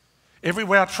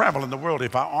 Everywhere I travel in the world,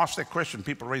 if I ask that question,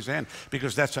 people raise their hand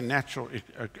because that's a natural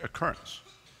occurrence.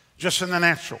 Just in the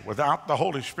natural, without the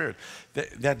Holy Spirit.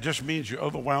 That just means you're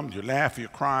overwhelmed, you laugh, you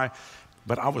cry.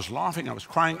 But I was laughing, I was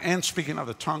crying, and speaking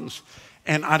other tongues.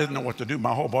 And I didn't know what to do.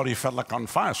 My whole body felt like on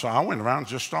fire. So I went around and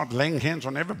just started laying hands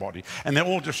on everybody. And they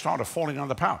all just started falling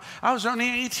under power. I was only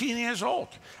 18 years old.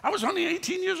 I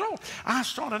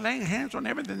started laying hands on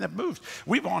everything that moved.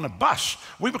 We were on a bus.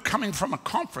 We were coming from a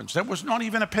conference. There was not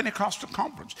even a Pentecostal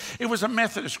conference. It was a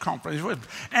Methodist conference. It was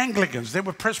Anglicans. There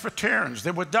were Presbyterians.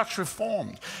 There were Dutch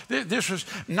Reformed. This was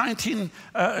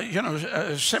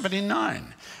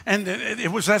 1979. And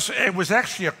it was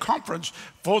actually a conference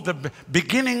for the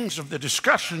beginnings of the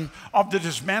discussion of the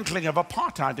dismantling of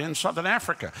apartheid in Southern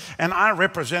Africa. And I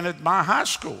represented my high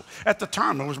school at the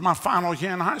time. It was my final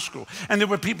year in high school. And there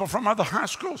were people from other high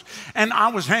schools. And I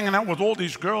was hanging out with all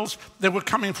these girls. They were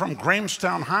coming from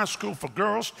Grahamstown High School for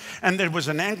girls. And there was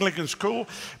an Anglican school.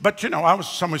 But, you know,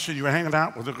 someone said, you were hanging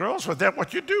out with the girls? Was that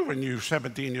what you do when you're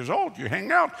 17 years old? You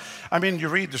hang out. I mean, you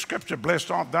read the scripture, blessed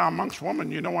art thou amongst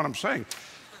women. You know what I'm saying.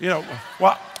 You know,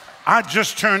 well, I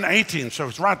just turned 18, so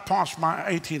it's right past my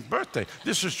 18th birthday.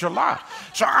 This is July.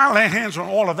 So I lay hands on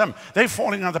all of them. They're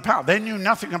falling under power. They knew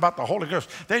nothing about the Holy Ghost.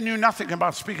 They knew nothing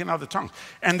about speaking other tongues.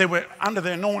 And they were under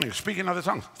the anointing, speaking other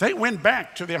tongues. They went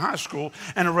back to their high school,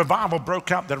 and a revival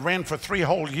broke out that ran for 3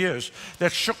 whole years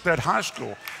that shook that high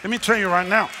school. Let me tell you right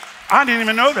now, I didn't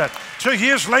even know that. 2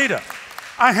 years later,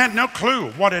 I had no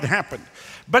clue what had happened.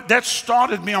 But that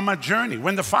started me on my journey.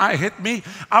 When the fire hit me,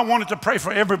 I wanted to pray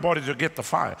for everybody to get the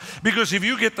fire. Because if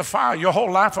you get the fire, your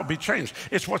whole life will be changed.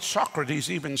 It's what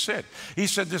Socrates even said. He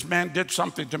said, this man did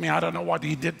something to me. I don't know what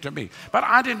he did to me. But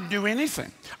I didn't do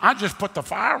anything. I just put the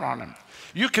fire on him.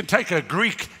 You can take a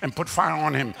Greek and put fire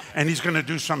on him, and he's going to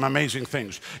do some amazing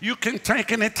things. You can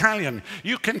take an Italian.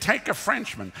 You can take a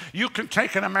Frenchman. You can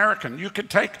take an American. You can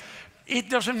take... It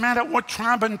doesn't matter what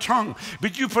tribe and tongue,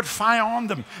 but you put fire on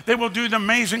them. They will do the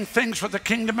amazing things for the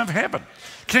kingdom of heaven.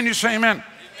 Can you say amen?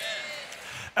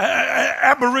 An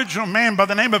Aboriginal man by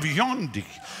the name of Yondi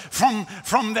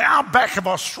from the outback of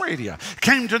Australia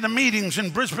came to the meetings in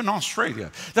Brisbane, Australia.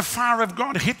 The fire of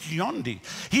God hit Yondi.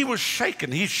 He was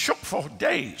shaken. He shook for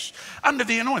days under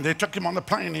the anointing. They took him on the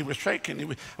plane. He was shaking. He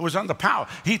was under power.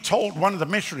 He told one of the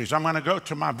missionaries, I'm going to go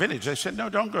to my village. They said, no,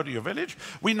 don't go to your village.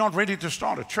 We're not ready to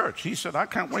start a church. He said, I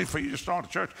can't wait for you to start a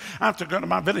church. I have to go to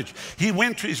my village. He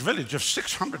went to his village of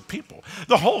 600 people.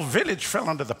 The whole village fell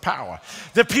under the power.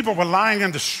 The people were lying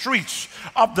in the streets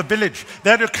of the village.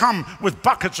 They had to come with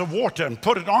buckets of water and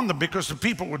put it on them because the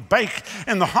people would bake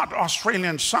in the hot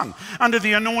Australian sun under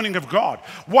the anointing of God.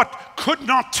 What could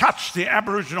not touch the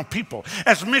Aboriginal people,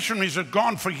 as missionaries had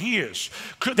gone for years,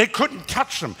 they couldn't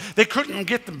touch them. They couldn't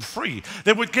get them free.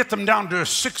 They would get them down to a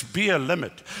 6-beer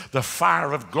limit. The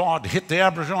fire of God hit the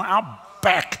Aboriginal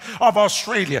outback of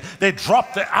Australia. They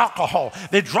dropped the alcohol.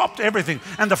 They dropped everything.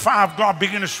 And the fire of God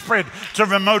began to spread to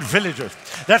remote villages.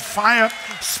 That fire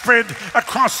spread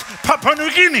across Papua New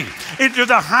Guinea, into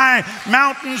the high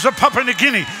mountains of Papua New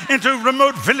Guinea, into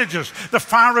remote villages. The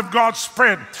fire of God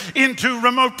spread into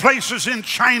remote places in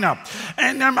China.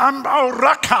 And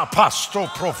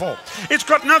it's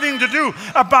got nothing to do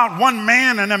about one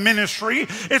man and a ministry.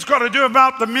 It's got to do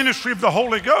about the ministry of the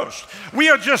Holy Ghost. We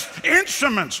are just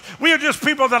instruments. We are just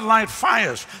people that light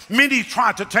fires. Many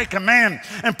try to take a man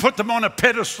and put them on a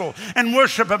pedestal and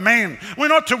worship a man. We're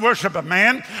not to worship a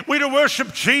man. We're to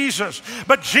worship Jesus.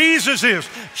 But Jesus is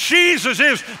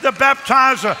the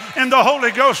baptizer in the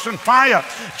Holy Ghost and fire.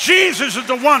 Jesus is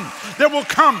the one that will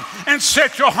come and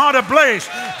set your heart ablaze.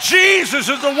 Jesus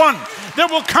is the one that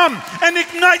will come and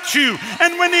ignite you.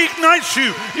 And when he ignites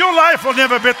you, your life will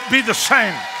never be the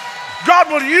same. God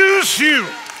will use you.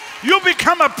 You'll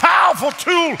become a powerful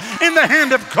tool in the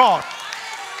hand of God.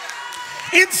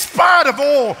 In spite of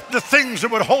all the things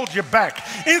that would hold you back,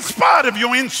 in spite of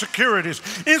your insecurities,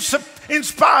 in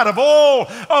spite of all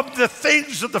of the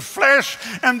things of the flesh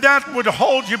and that would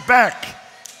hold you back,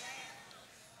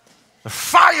 the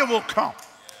fire will come.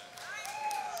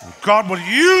 And God will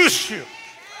use you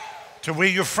to where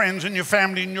your friends and your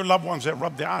family and your loved ones that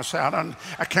rub their eyes say,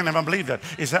 I can't even believe that.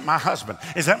 Is that my husband?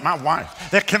 Is that my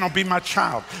wife? That cannot be my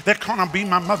child. That cannot be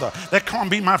my mother. That can't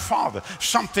be my father.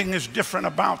 Something is different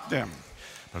about them.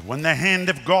 But when the hand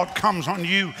of God comes on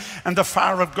you and the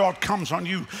fire of God comes on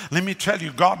you, let me tell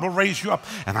you, God will raise you up.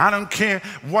 And I don't care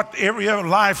what area of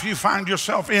life you find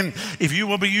yourself in. If you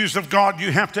will be used of God,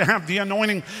 you have to have the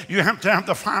anointing. You have to have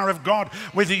the fire of God,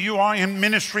 whether you are in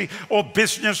ministry or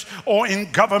business or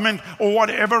in government or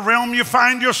whatever realm you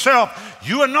find yourself.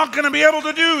 You are not going to be able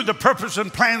to do the purpose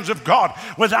and plans of God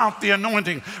without the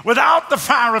anointing. Without the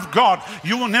fire of God,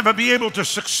 you will never be able to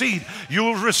succeed. You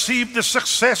will receive the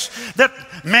success that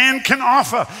man can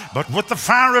offer, but with the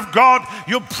fire of God,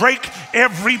 you'll break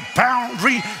every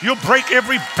boundary, you'll break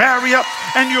every barrier,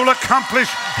 and you'll accomplish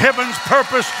heaven's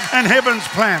purpose and heaven's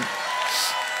plan.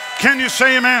 Can you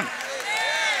say amen?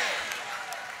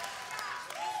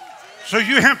 So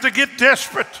you have to get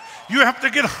desperate, you have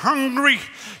to get hungry,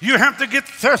 you have to get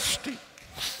thirsty,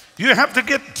 you have to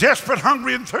get desperate,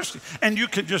 hungry, and thirsty, and you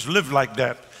can just live like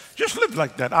that. Just live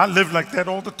like that. I live like that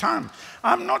all the time.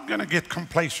 I'm not going to get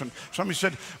complacent. Somebody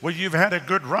said, well, you've had a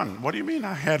good run. What do you mean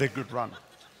I had a good run?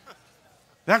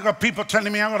 I've got people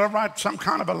telling me I got to write some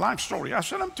kind of a life story. I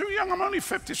said, I'm too young. I'm only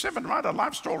 57 to write a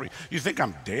life story. You think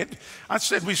I'm dead? I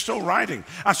said, we're still writing.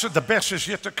 I said, the best is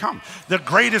yet to come. The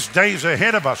greatest days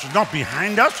ahead of us is not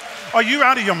behind us. Are you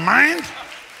out of your mind?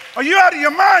 Are you out of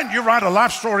your mind? You write a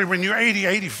life story when you're 80,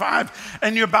 85,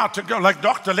 and you're about to go. Like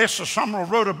Dr. Lester Sumrall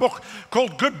wrote a book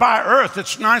called Goodbye Earth.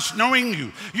 It's nice knowing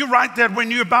you. You write that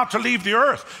when you're about to leave the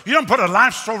earth. You don't put a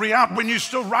life story out when you're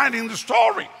still writing the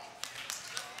story.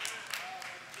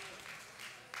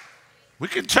 We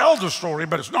can tell the story,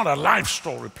 but it's not a life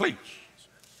story, please.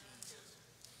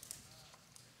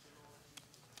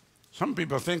 Some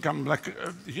people think I'm like,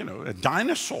 a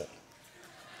dinosaur.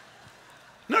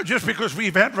 No, just because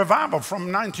we've had revival from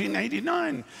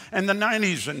 1989 and the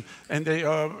 90s,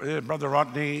 and Brother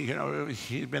Rodney,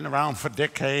 he's been around for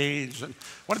decades. And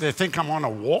what do they think, I'm on a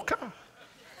walker?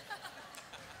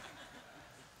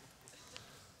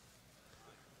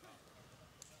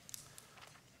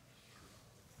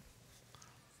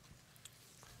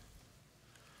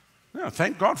 No,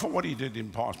 thank God for what he did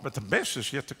in the past, but the best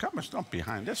is yet to come. It's not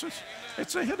behind us,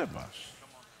 it's ahead of us.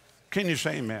 Can you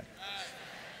say amen?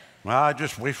 Well, I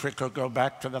just wish we could go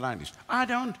back to the 90s. I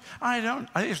don't.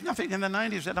 There's nothing in the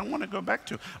 90s that I want to go back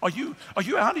to. Are you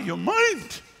out of your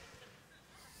mind?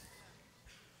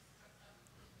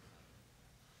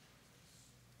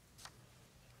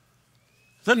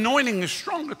 The anointing is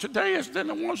stronger today than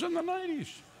it was in the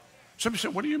 90s. Somebody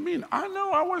said, what do you mean? I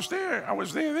know, I was there. I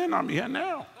was there then, I'm here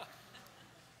now.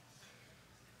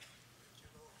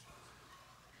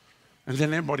 And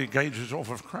then everybody gauges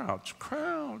off of crowds.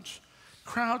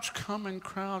 Crowds come and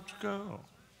crowds go.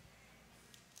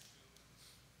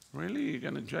 Really? You're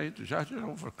going to judge it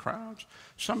over crowds?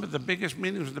 Some of the biggest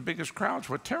meetings and the biggest crowds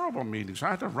were terrible meetings. I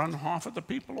had to run half of the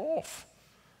people off.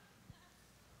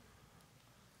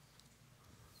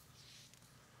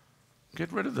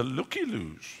 Get rid of the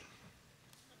looky-loos.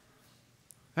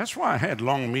 That's why I had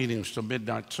long meetings till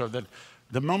midnight, so that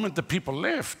the moment the people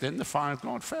left, then the fire of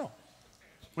God fell.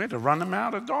 We had to run them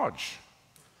out of Dodge.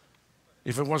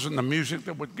 If it wasn't the music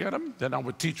that would get them, then I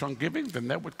would teach on giving, then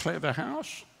that would clear the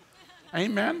house.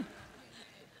 Amen.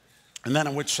 And then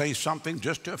I would say something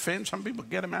just to offend some people,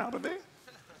 get them out of there.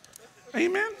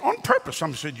 Amen. On purpose.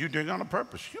 Some said, you're doing it on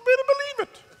purpose. You better believe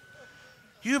it.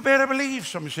 You better believe.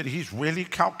 Somebody said, he's really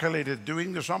calculated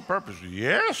doing this on purpose.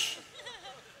 Yes.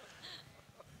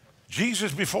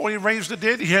 Jesus, before he raised the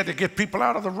dead, he had to get people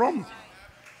out of the room.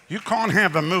 You can't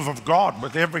have a move of God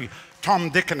with every Tom,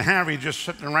 Dick, and Harry just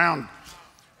sitting around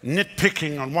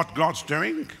nitpicking on what God's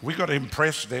doing. We got to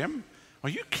impress them. Are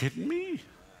you kidding me?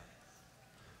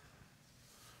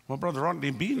 Well, Brother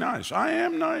Rodney, be nice. I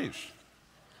am nice.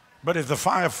 But if the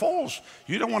fire falls,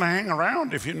 you don't want to hang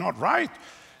around if you're not right.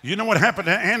 You know what happened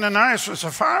to Ananias and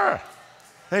Sapphira?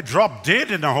 They dropped dead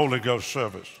in the Holy Ghost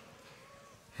service.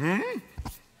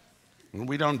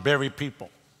 We don't bury people.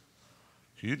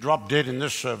 If you drop dead in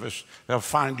this service, they'll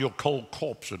find your cold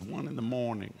corpse at 1 in the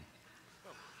morning.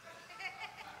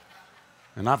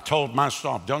 And I've told my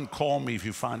staff, don't call me if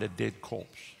you find a dead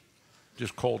corpse.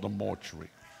 Just call the mortuary.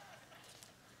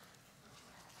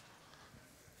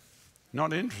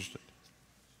 Not interested.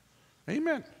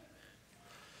 Amen.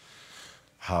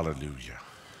 Hallelujah.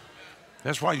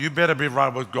 That's why you better be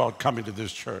right with God coming to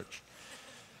this church.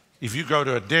 If you go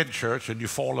to a dead church and you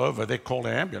fall over, they call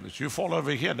the ambulance. You fall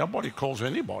over here, nobody calls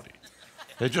anybody.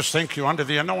 They just think you're under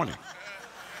the anointing.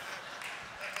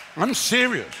 I'm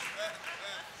serious.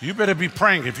 You better be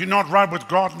praying. If you're not right with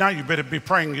God now, you better be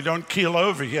praying you don't keel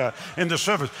over here in the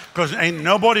service, because ain't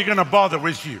nobody going to bother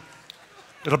with you.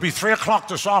 It'll be 3 o'clock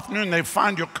this afternoon. They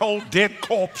find your cold, dead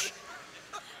corpse.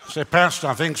 Say, Pastor,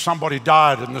 I think somebody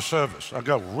died in the service. I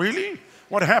go, really?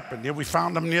 What happened? Yeah, we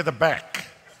found them near the back.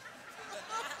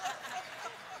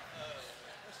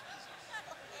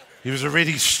 He was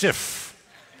already stiff.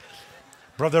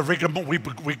 Brother Rigor,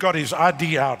 we got his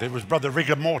ID out. It was Brother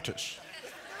Rigor Mortis.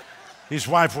 His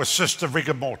wife was Sister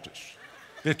Rigor Mortis.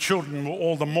 Their children were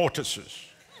all the Mortises.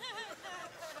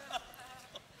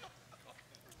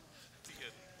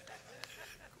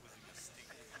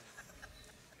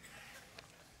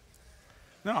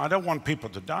 No, I don't want people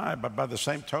to die, but by the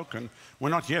same token, we're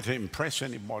not here to impress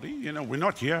anybody. You know, we're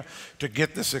not here to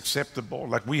get this acceptable,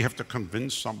 like we have to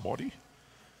convince somebody.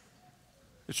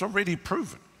 It's already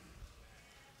proven.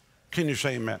 Can you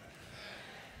say amen?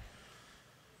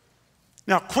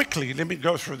 Now, quickly, let me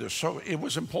go through this. So it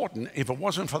was important. If it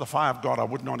wasn't for the fire of God, I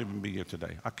would not even be here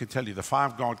today. I can tell you, the fire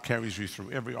of God carries you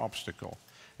through every obstacle.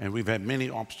 And we've had many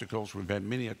obstacles. We've had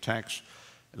many attacks.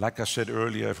 Like I said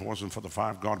earlier, if it wasn't for the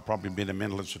fire of God, I'd probably be in a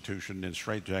mental institution, in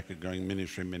straitjacket, going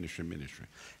ministry, ministry, ministry.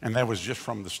 And that was just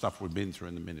from the stuff we've been through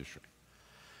in the ministry.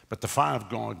 But the fire of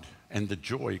God and the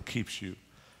joy keeps you.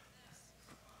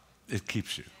 It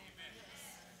keeps you.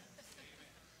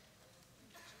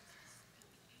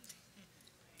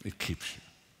 It keeps you.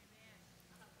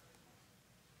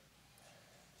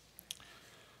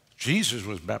 Jesus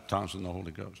was baptized in the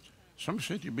Holy Ghost. Somebody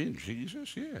said, you mean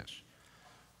Jesus? Yes.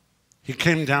 He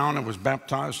came down and was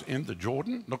baptized in the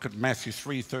Jordan. Look at Matthew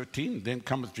 3:13. Then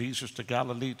cometh Jesus to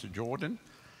Galilee, to Jordan,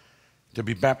 to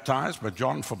be baptized. But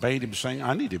John forbade him, saying,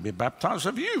 I need to be baptized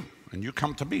of you, and you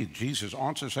come to me. Jesus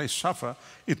answered, say, suffer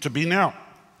it to be now.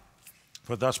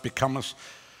 For thus becometh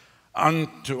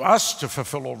unto us to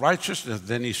fulfill all righteousness.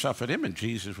 Then he suffered him, and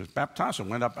Jesus was baptized and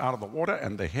went up out of the water,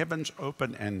 and the heavens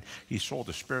opened, and he saw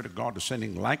the Spirit of God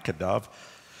descending like a dove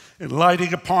and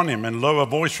lighting upon him. And lo, a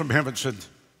voice from heaven said,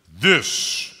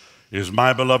 this is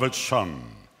my beloved Son,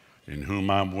 in whom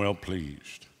I'm well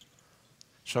pleased.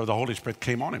 So the Holy Spirit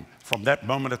came on him. From that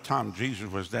moment of time, Jesus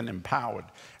was then empowered,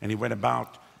 and he went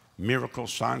about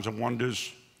miracles, signs, and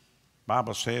wonders.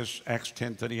 Bible says, Acts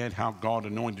 10:38, how God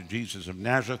anointed Jesus of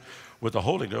Nazareth with the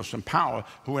Holy Ghost and power,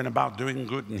 who went about doing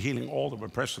good and healing all that were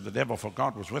oppressed of the devil, for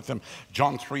God was with him.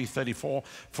 John 3:34,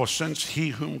 for since he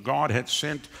whom God had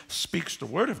sent speaks the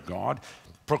word of God,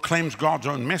 proclaims God's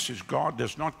own message, God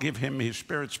does not give him his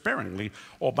Spirit sparingly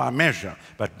or by measure,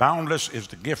 but boundless is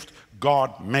the gift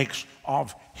God makes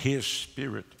of his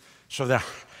Spirit. So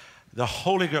the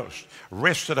Holy Ghost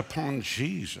rested upon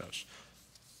Jesus.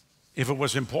 If it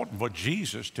was important for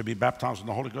Jesus to be baptized in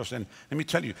the Holy Ghost, and let me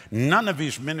tell you, none of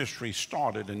his ministry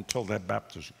started until that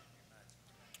baptism.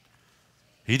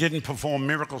 He didn't perform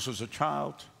miracles as a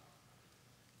child.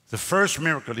 The first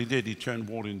miracle he did, he turned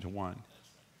water into wine.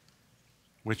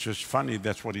 Which is funny,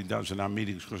 that's what he does in our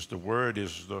meetings, because the word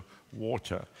is the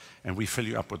water, and we fill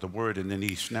you up with the word, and then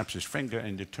he snaps his finger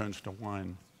and it turns to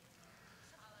wine.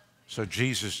 So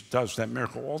Jesus does that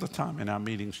miracle all the time in our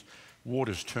meetings.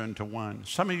 Water's turned to wine.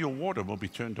 Some of your water will be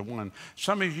turned to wine.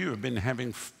 Some of you have been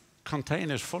having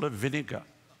containers full of vinegar.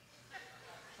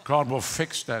 God will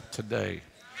fix that today.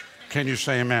 Can you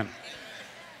say amen?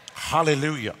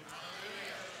 Hallelujah.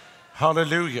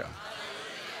 Hallelujah.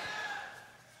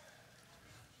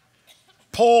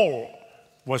 Paul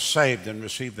was saved and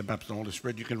received the baptism of the Holy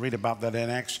Spirit. You can read about that in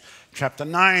Acts chapter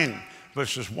 9,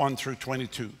 verses 1 through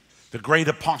 22. The great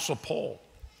apostle Paul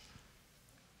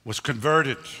was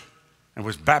converted and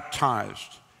was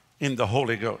baptized in the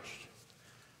Holy Ghost.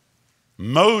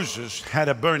 Moses had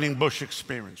a burning bush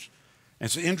experience.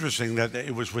 It's interesting that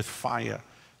it was with fire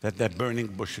that burning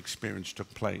bush experience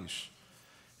took place.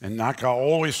 And like I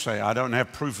always say, I don't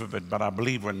have proof of it, but I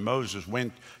believe when Moses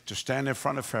went to stand in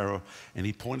front of Pharaoh and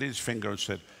he pointed his finger and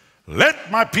said, let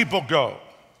my people go,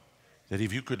 that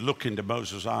if you could look into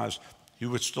Moses' eyes, you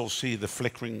would still see the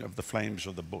flickering of the flames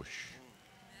of the bush.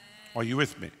 Are you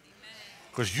with me?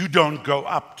 Because you don't go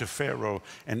up to Pharaoh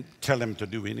and tell him to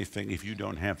do anything if you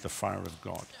don't have the fire of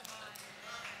God.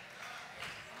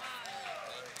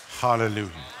 Hallelujah.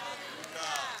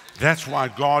 That's why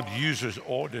God uses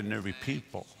ordinary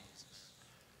people.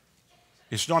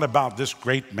 It's not about this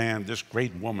great man, this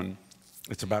great woman.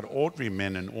 It's about ordinary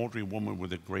men and ordinary women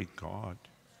with a great God.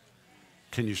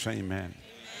 Can you say amen?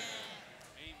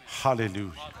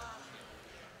 Hallelujah.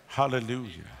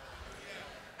 Hallelujah.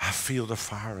 I feel the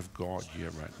fire of God here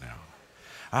right now.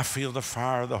 I feel the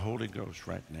fire of the Holy Ghost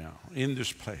right now in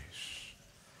this place.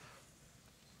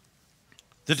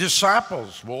 The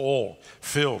disciples were all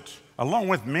filled, along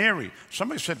with Mary.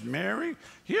 Somebody said, Mary?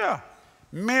 Yeah,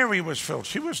 Mary was filled.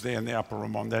 She was there in the upper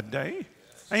room on that day.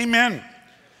 Amen.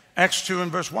 Acts 2 and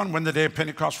verse 1, when the day of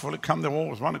Pentecost fully come, they all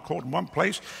was one accord in one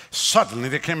place. Suddenly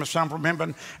there came a sound from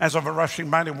heaven as of a rushing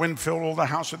mighty wind, filled all the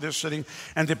house of their sitting,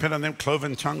 and there appeared on them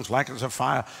cloven tongues like as of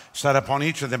fire, sat upon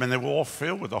each of them, and they were all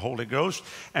filled with the Holy Ghost,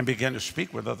 and began to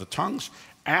speak with other tongues,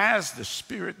 as the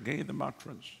Spirit gave them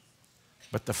utterance.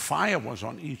 But the fire was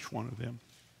on each one of them,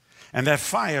 and that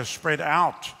fire spread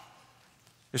out.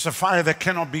 It's a fire that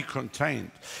cannot be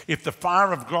contained. If the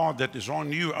fire of God that is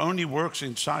on you only works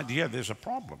inside here, there's a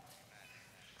problem.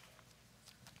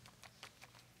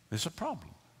 There's a problem.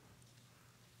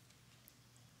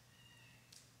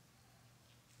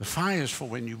 The fire is for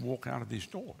when you walk out of these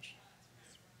doors.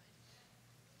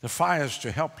 The fire is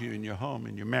to help you in your home,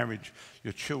 in your marriage,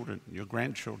 your children, your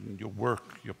grandchildren, your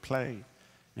work, your play,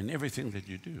 and everything that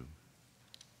you do.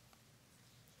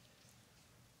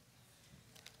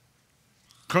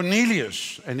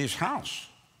 Cornelius and his house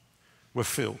were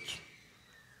filled.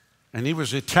 And he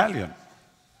was Italian.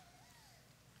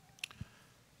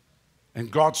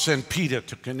 And God sent Peter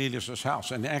to Cornelius'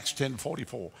 house in Acts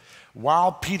 10:44.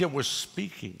 While Peter was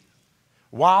speaking,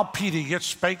 while Peter yet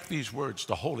spake these words,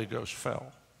 the Holy Ghost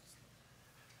fell.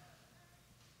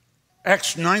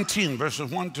 Acts 19, verses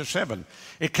 1 to 7.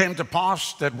 It came to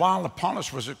pass that while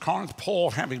Apollos was at Corinth, Paul,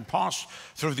 having passed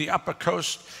through the upper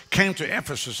coast, came to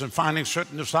Ephesus, and finding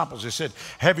certain disciples, he said,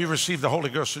 have you received the Holy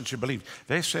Ghost since you believed?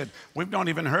 They said, we've not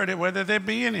even heard it whether there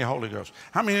be any Holy Ghost.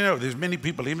 How many know there's many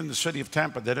people, even in the city of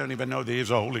Tampa, that don't even know there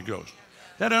is a Holy Ghost?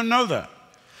 They don't know that.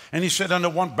 And he said, under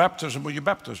what baptism were you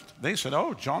baptized? They said,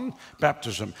 oh, John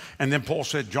baptism. And then Paul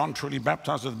said, John truly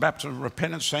baptized with the baptism of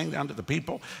repentance, saying unto the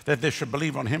people that they should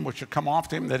believe on him which should come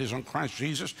after him, that is on Christ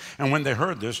Jesus. And when they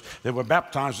heard this, they were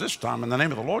baptized this time in the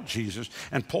name of the Lord Jesus.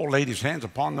 And Paul laid his hands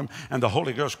upon them, and the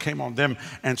Holy Ghost came on them,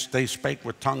 and they spake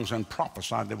with tongues and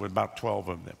prophesied. There were about 12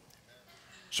 of them.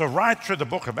 So right through the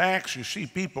book of Acts, you see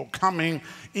people coming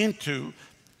into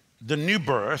the new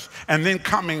birth, and then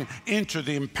coming into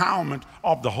the empowerment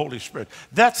of the Holy Spirit.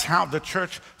 That's how the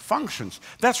church functions.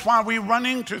 That's why we run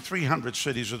into 300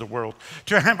 cities of the world,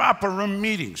 to have upper room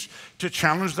meetings, to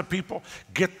challenge the people,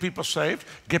 get people saved,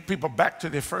 get people back to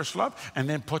their first love, and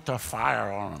then put the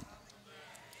fire on them.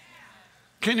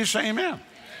 Can you say amen?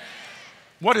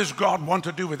 What does God want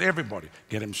to do with everybody?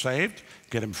 Get them saved,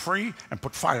 get them free, and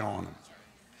put fire on them.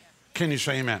 Can you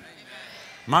say amen?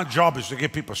 My job is to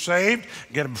get people saved,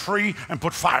 get them free, and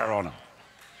put fire on them.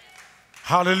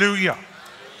 Hallelujah.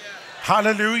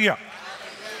 Hallelujah. Hallelujah.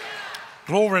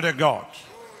 Glory to God.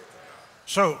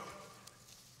 So,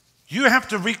 you have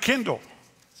to rekindle.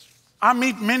 I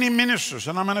meet many ministers,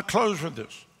 and I'm going to close with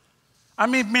this. I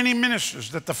meet many ministers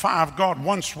that the fire of God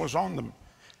once was on them,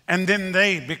 and then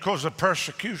they, because of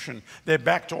persecution, they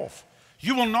backed off.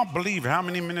 You will not believe how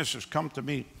many ministers come to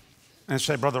me and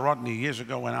say, Brother Rodney, years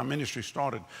ago when our ministry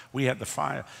started, we had the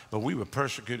fire, but we were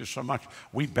persecuted so much,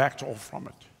 we backed off from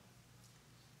it.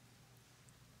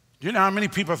 Do you know how many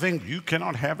people think you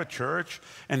cannot have a church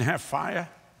and have fire?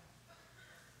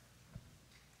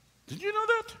 Did you know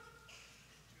that?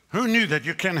 Who knew that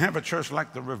you can have a church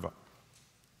like the river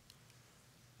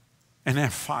and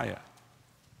have fire?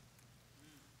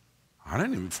 I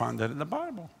didn't even find that in the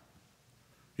Bible.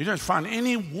 You don't find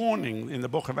any warning in the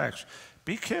book of Acts.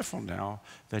 Be careful now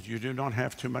that you do not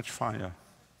have too much fire.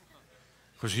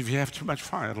 Because if you have too much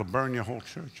fire, it'll burn your whole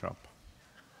church up.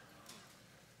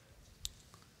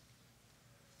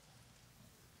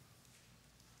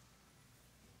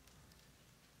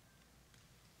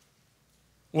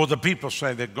 Well, the people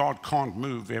say that God can't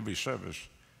move every service.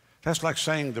 That's like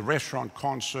saying the restaurant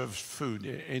can't serve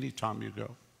food any time you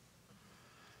go.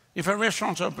 If a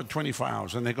restaurant's open 24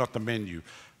 hours and they got the menu,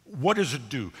 what does it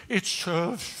do? It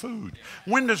serves food.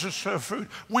 When does it serve food?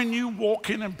 When you walk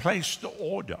in and place the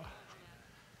order.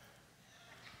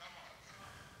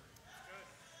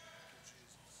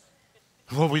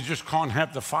 Well, we just can't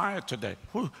have the fire today.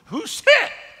 Who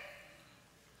said?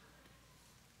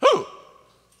 Who?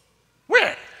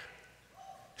 Where?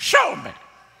 Show me.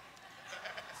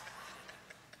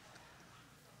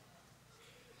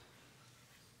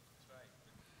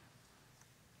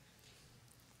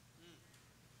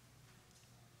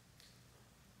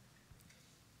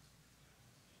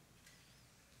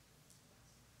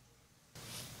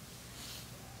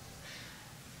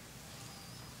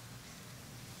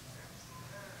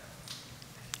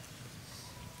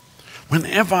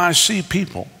 Whenever I see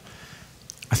people,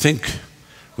 I think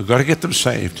we've got to get them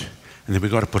saved, and then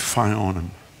we've got to put fire on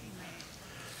them.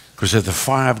 Because if the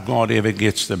fire of God ever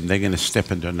gets them, they're going to step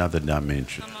into another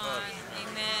dimension. Come on.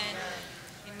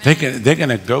 Amen. They're going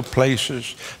to go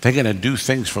places. They're going to do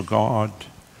things for God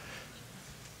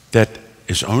that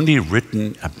is only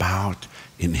written about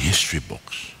in history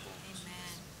books.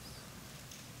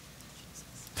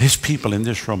 There's people in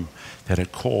this room that are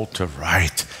called to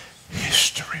write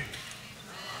history.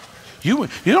 You're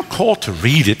not called to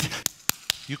read it.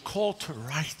 You're called to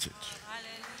write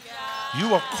it.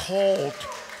 You are called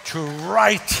to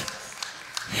write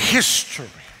history.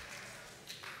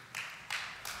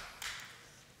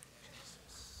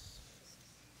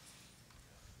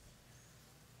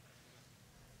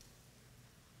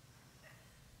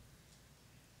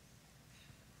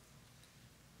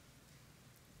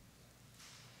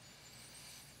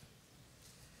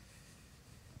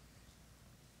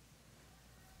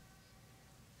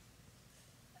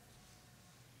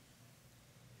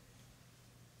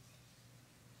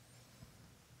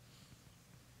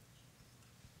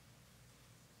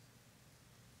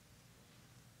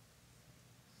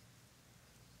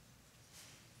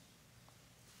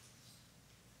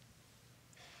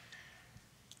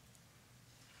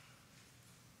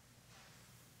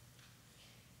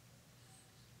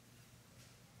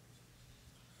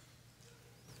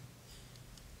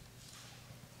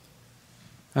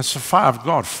 That's the fire of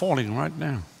God falling right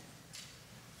now.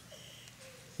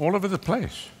 All over the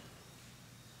place.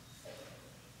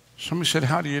 Somebody said,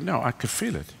 how do you know? I could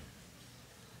feel it.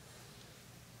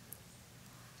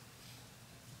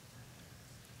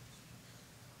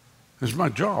 It's my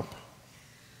job.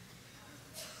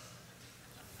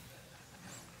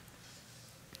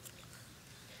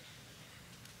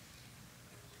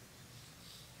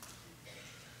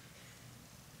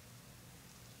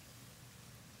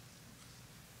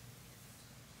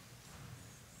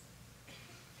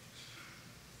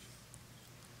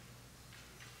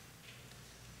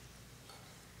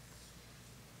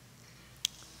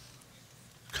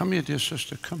 Come here, dear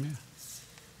sister, come here.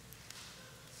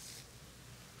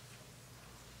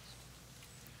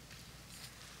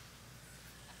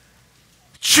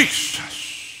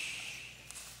 Jesus.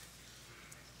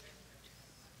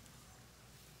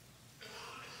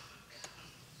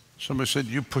 Somebody said,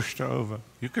 you pushed her over.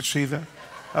 You could see that?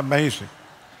 Amazing.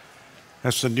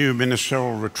 That's the new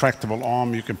ministerial retractable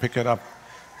arm. You can pick it up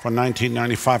for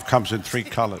 $19.95. Comes in 3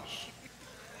 colors.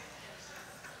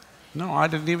 No, I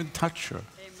didn't even touch her.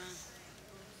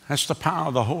 That's the power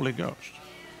of the Holy Ghost.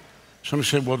 Somebody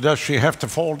said, well, does she have to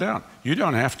fall down? You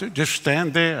don't have to. Just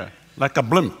stand there like a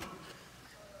blimp.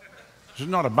 This is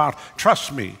not about,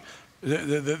 trust me,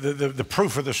 the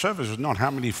proof of the service is not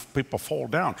how many people fall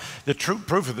down. The true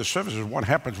proof of the service is what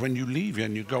happens when you leave here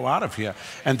and you go out of here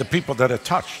and the people that are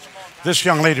touched. This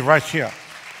young lady right here,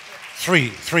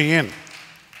 three in.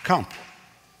 Come,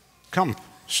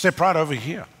 step right over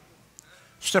here.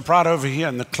 Step right over here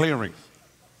in the clearing.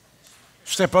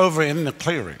 Step over in the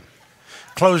clearing.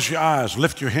 Close your eyes,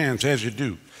 lift your hands as you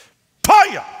do.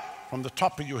 Fire from the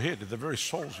top of your head to the very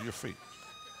soles of your feet.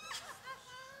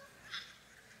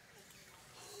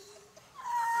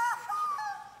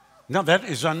 Now that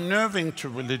is unnerving to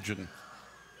religion,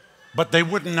 but they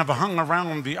wouldn't have hung around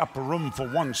in the upper room for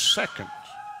 1 second.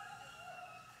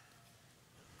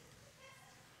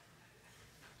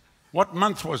 What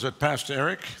month was it, Pastor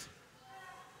Eric?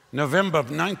 November of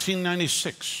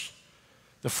 1996.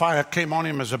 The fire came on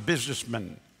him as a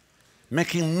businessman,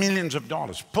 making millions of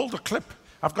dollars. Pull the clip.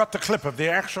 I've got the clip of the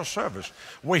actual service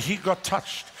where he got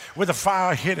touched, where the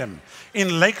fire hit him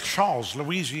in Lake Charles,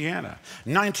 Louisiana,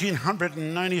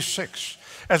 1996.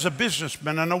 As a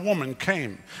businessman and a woman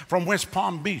came from West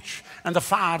Palm Beach, and the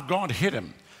fire of God hit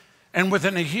him. And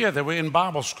within a year, they were in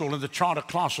Bible school in the charter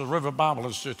class of River Bible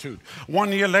Institute.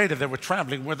 1 year later, they were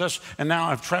traveling with us, and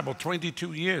now I've traveled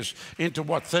 22 years into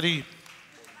what,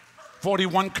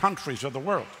 41 countries of the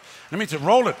world. Let me tell you,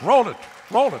 roll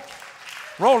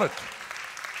it.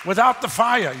 Without the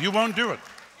fire, you won't do it.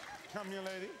 Come here,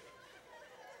 lady.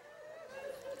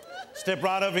 Step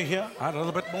right over here. A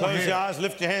little bit more. Close your eyes,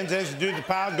 lift your hands as you do. The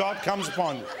power of God comes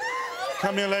upon you.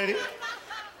 Come here, lady.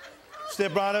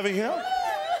 Step right over here.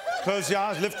 Close your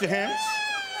eyes, lift your hands.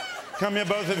 Come here,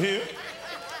 both of you.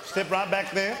 Step right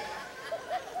back there.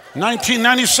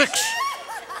 1996.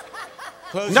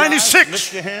 Close 96. Your eyes,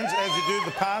 lift your hands as you do.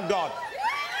 The power of God.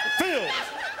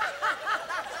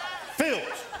 Filled.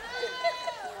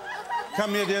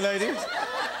 Come here, dear ladies.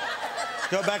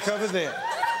 Go back over there.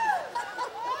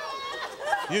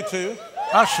 You two.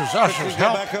 Ushers, help.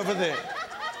 Go back over there.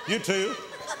 You two.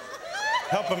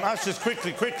 Help them. Ushers,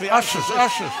 quickly, quickly. Ushers.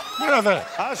 Where are they?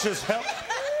 Ushers, help.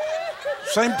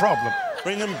 Same problem.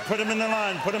 Bring them, put them in the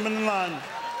line, put them in the line.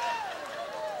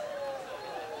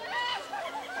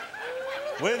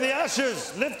 Where are the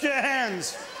ushers? Lift your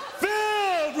hands.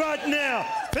 Filled right now.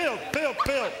 Filled.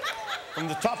 From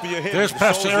the top of your head. There's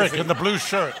Pastor Eric in the blue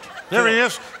shirt. There he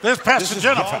is. There's Pastor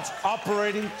Jennifer. God's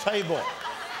operating table.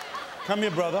 Come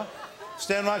here, brother.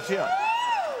 Stand right here.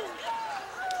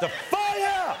 The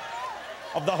fire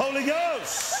of the Holy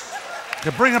Ghost.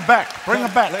 To bring him back. Bring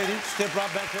him back. Ladies, step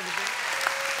right back over there.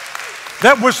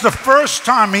 That was the first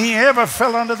time he ever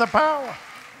fell under the power.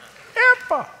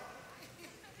 Ever.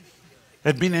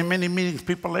 There'd been in many meetings,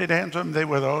 people laid hands on him, they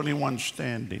were the only ones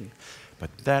standing.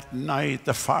 But that night,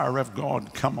 the fire of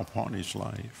God come upon his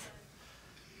life.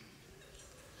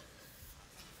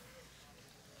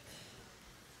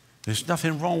 There's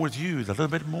nothing wrong with you. The little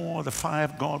bit more, the fire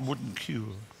of God wouldn't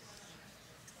cure.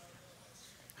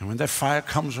 And when that fire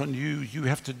comes on you, you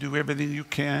have to do everything you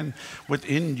can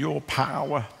within your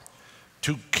power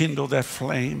to kindle that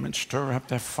flame and stir up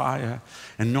that fire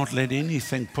and not let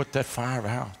anything put that fire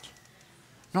out.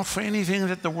 Not for anything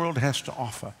that the world has to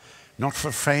offer. Not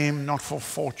for fame, not for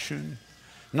fortune,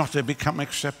 not to become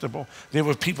acceptable. There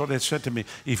were people that said to me,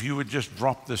 if you would just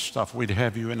drop this stuff, we'd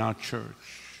have you in our church.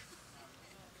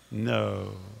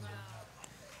 No.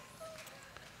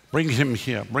 Bring him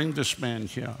here. Bring this man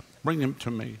here. Bring him to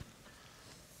me.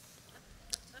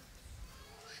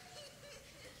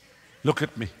 Look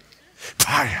at me.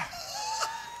 Fire.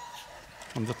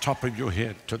 From the top of your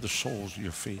head to the soles of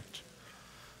your feet.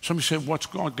 Somebody said, what's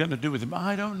God going to do with him?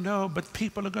 I don't know, but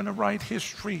people are going to write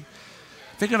history.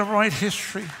 They're going to write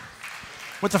history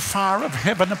with the fire of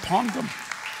heaven upon them.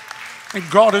 And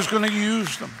God is going to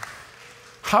use them.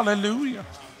 Hallelujah.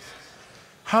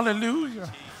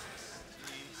 Hallelujah.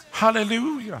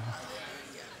 Hallelujah.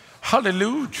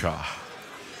 Hallelujah.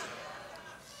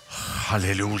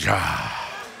 Hallelujah.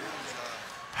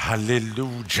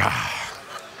 Hallelujah.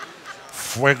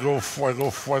 Fuego, fuego,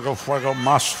 fuego, fuego,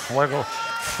 más fuego,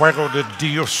 fuego de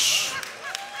Dios.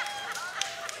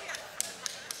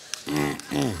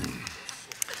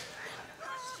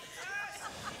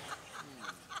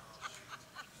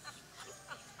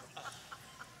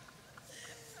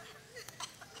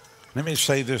 Let me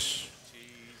say this.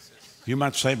 You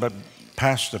might say, but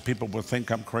Pastor, people will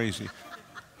think I'm crazy.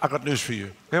 I got news for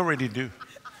you. They already do.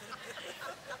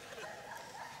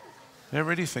 They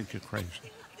already think you're crazy.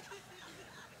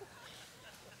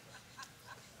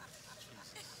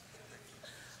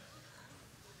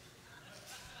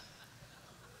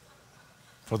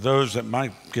 For those that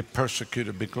might get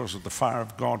persecuted because of the fire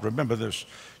of God, remember this.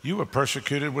 You were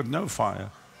persecuted with no fire.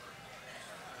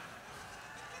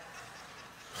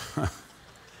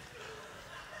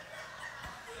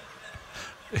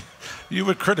 You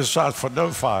were criticized for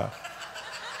no fire.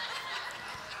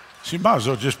 So you might as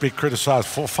well just be criticized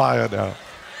for fire now.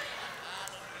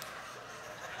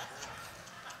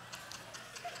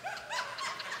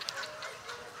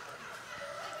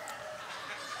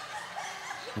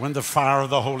 When the fire of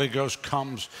the Holy Ghost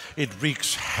comes, it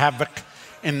wreaks havoc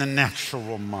in the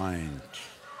natural mind.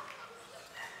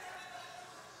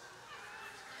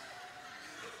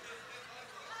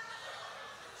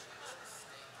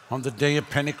 On the day of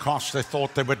Pentecost, they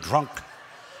thought they were drunk.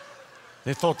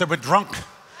 They thought they were drunk.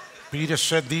 Peter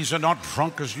said, these are not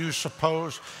drunk as you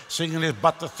suppose. Singing is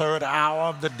but the third hour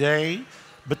of the day.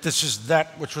 But this is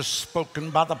that which was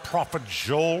spoken by the prophet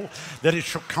Joel, that it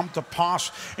shall come to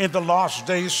pass in the last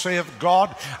days, saith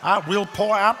God, I will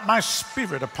pour out my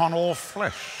spirit upon all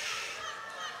flesh.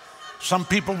 Some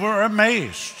people were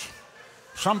amazed.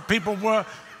 Some people were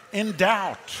in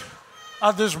doubt.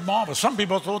 Others marveled. Some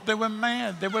people thought they were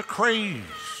mad. They were crazy.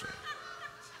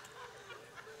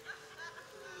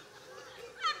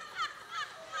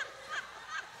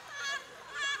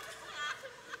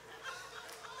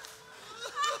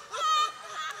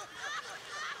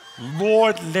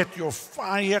 Lord, let your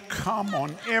fire come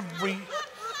on every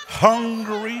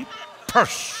hungry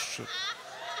person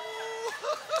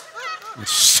and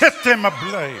set them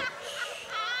ablaze.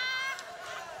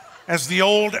 As the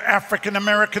old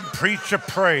African-American preacher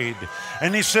prayed,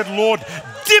 and he said, Lord,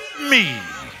 dip me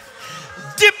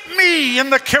in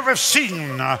the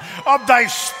kerosene of thy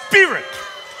spirit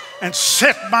and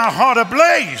set my heart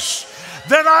ablaze,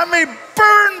 that I may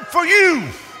burn for you,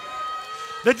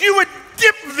 that you would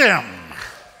dip them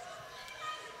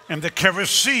in the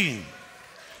kerosene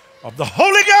of the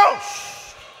Holy Ghost.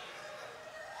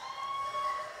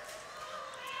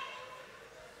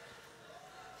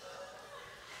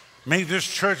 May this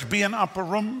church be an upper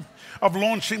room of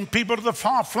launching people to the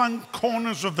far-flung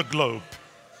corners of the globe.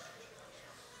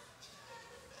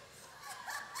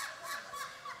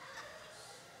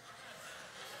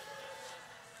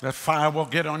 That fire will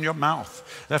get on your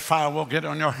mouth. That fire will get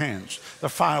on your hands. The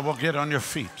fire will get on your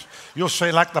feet. You'll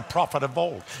say like the prophet of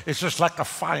old, it's just like a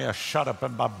fire shut up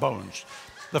in my bones.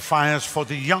 The fire is for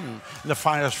the young. The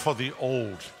fire is for the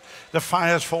old. The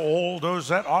fire is for all those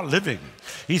that are living.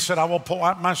 He said, I will pour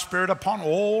out my spirit upon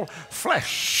all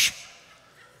flesh.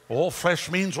 All flesh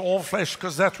means all flesh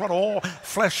because that's what all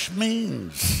flesh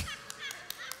means.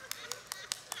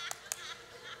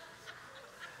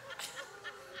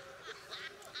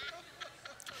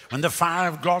 When the fire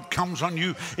of God comes on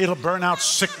you, it'll burn out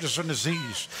sickness and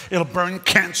disease. It'll burn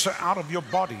cancer out of your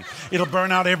body. It'll burn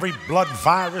out every blood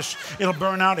virus. It'll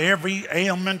burn out every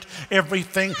ailment,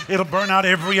 everything. It'll burn out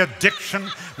every addiction,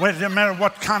 no matter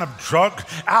what kind of drug,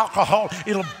 alcohol.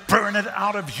 It'll burn it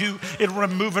out of you. It'll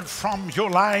remove it from your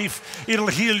life. It'll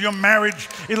heal your marriage.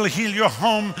 It'll heal your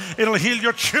home. It'll heal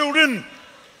your children.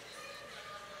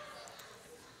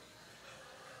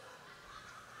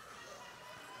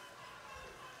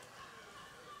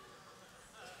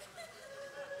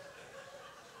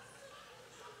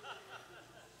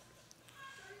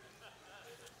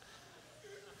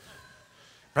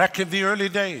 Back in the early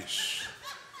days,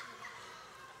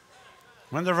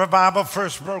 when the revival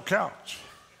first broke out,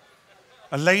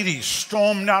 a lady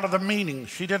stormed out of the meeting.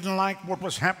 She didn't like what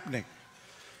was happening.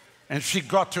 And she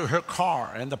got to her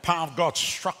car, and the power of God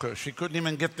struck her. She couldn't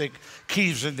even get the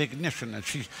keys in the ignition, and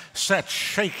she sat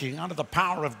shaking under the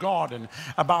power of God. And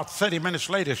about 30 minutes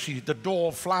later, the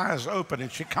door flies open, and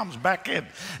she comes back in.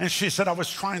 And she said, I was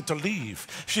trying to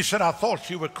leave. She said, I thought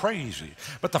you were crazy.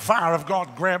 But the fire of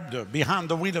God grabbed her behind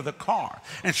the wheel of the car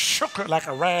and shook her like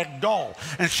a rag doll.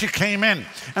 And she came in,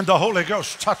 and the Holy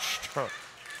Ghost touched her.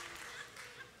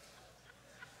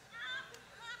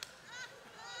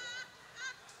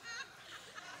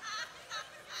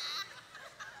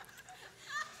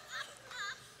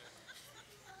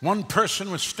 One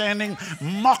person was standing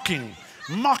mocking,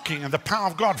 and the power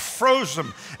of God froze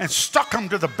them and stuck them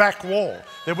to the back wall.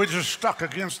 They were just stuck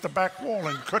against the back wall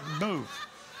and couldn't move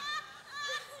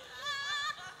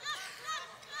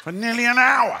for nearly an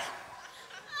hour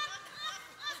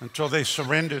until they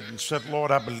surrendered and said, Lord,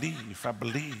 I believe, I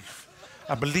believe,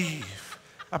 I believe,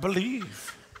 I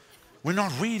believe. We're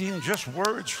not reading just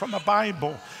words from a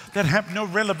Bible that have no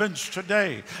relevance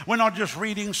today. We're not just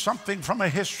reading something from a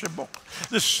history book.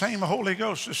 This same Holy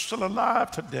Ghost is still alive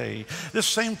today. This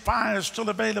same fire is still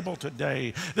available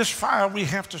today. This fire we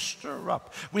have to stir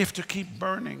up. We have to keep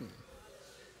burning.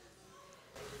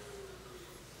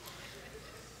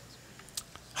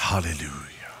 Hallelujah.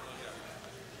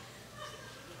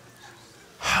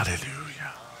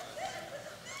 Hallelujah.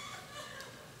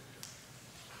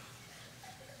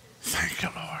 Thank you,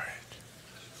 Lord.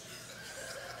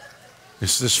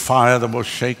 It's this fire that will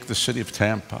shake the city of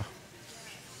Tampa.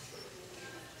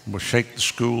 It will shake the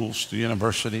schools, the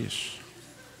universities,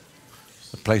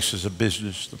 the places of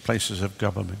business, the places of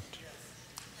government.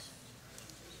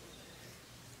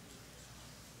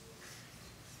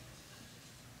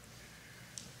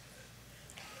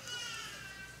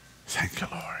 Thank you,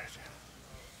 Lord.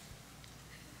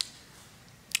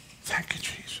 Thank you,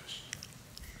 Jesus.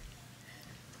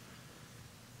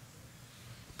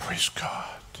 Praise God.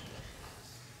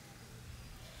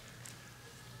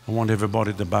 I want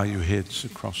everybody to bow your heads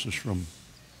across this room.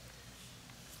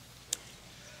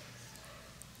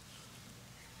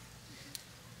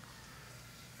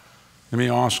 Let me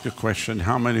ask a question.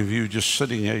 How many of you just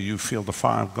sitting here, you feel the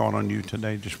fire of God on you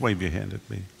today? Just wave your hand at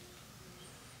me.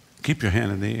 Keep your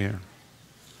hand in the air.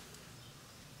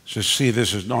 So see,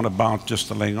 this is not about just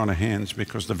the laying on of hands,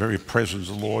 because the very presence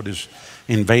of the Lord has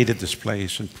invaded this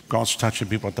place, and God's touching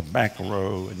people at the back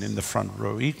row and in the front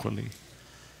row equally.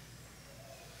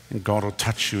 And God will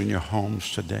touch you in your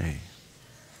homes today.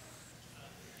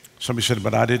 Somebody said,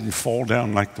 but I didn't fall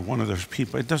down like one of those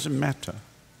people. It doesn't matter.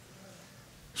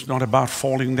 It's not about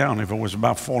falling down. If it was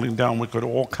about falling down, we could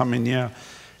all come in here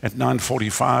at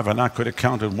 9:45 and I could have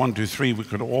counted 1, 2, 3. We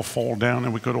could all fall down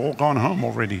and we could have all gone home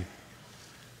already.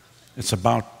 It's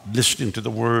about listening to the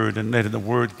Word and letting the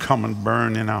Word come and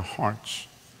burn in our hearts.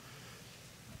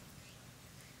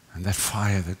 And that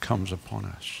fire that comes upon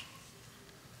us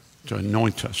to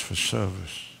anoint us for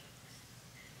service.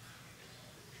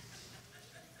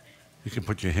 You can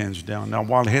put your hands down. Now,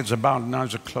 while heads are bowed and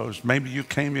eyes are closed, maybe you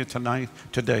came here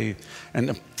today, and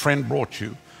a friend brought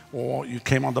you, or you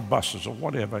came on the buses or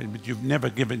whatever, but you've never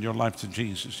given your life to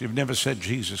Jesus. You've never said,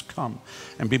 Jesus, come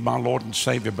and be my Lord and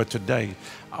Savior. But today,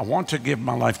 I want to give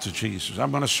my life to Jesus.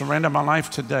 I'm going to surrender my life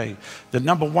today. The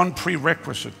number one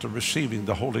prerequisite to receiving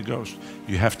the Holy Ghost,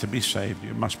 you have to be saved.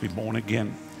 You must be born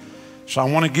again. So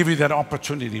I want to give you that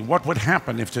opportunity. What would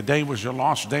happen if today was your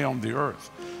last day on the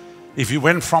earth? If you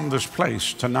went from this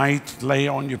place tonight, lay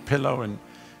on your pillow, and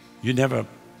you never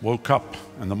woke up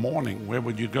in the morning, where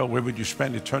would you go? Where would you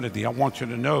spend eternity? I want you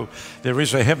to know there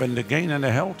is a heaven to gain and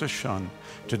a hell to shun.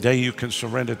 Today you can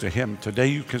surrender to Him. Today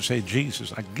you can say,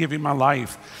 Jesus, I give you my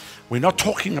life. We're not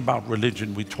talking about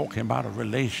religion. We're talking about a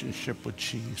relationship with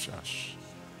Jesus.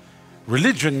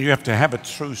 Religion, you have to have it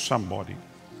through somebody.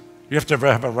 You have to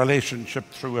have a relationship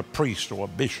through a priest or a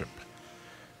bishop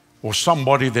or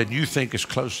somebody that you think is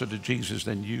closer to Jesus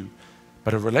than you.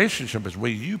 But a relationship is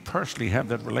where you personally have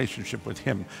that relationship with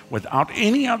Him without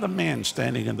any other man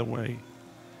standing in the way.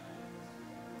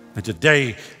 And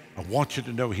today, I want you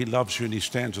to know He loves you, and He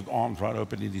stands with arms wide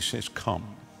open and He says,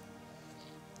 come,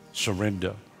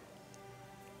 surrender.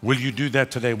 Will you do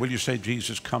that today? Will you say,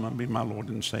 Jesus, come and be my Lord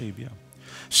and Savior?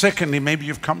 Secondly, maybe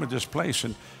you've come to this place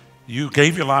and you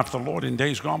gave your life to the Lord in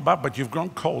days gone by, but you've grown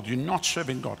cold. You're not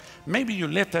serving God. Maybe you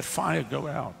let that fire go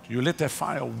out. You let that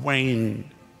fire wane.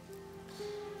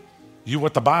 You,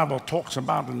 what the Bible talks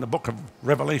about in the book of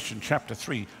Revelation chapter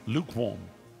 3, lukewarm.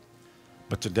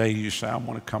 But today you say, I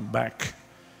want to come back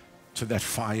to that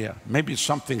fire. Maybe it's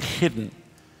something hidden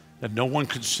that no one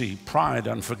could see. Pride,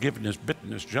 unforgiveness,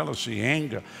 bitterness, jealousy,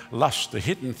 anger, lust, the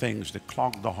hidden things that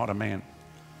clog the heart of man.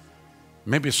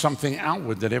 Maybe it's something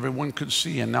outward that everyone could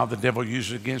see, and now the devil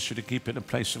uses it against you to keep you in a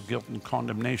place of guilt and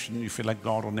condemnation. You feel like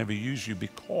God will never use you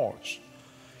because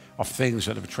of things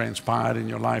that have transpired in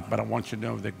your life. But I want you to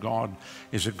know that God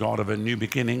is a God of a new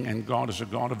beginning, and God is a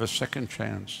God of a second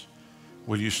chance.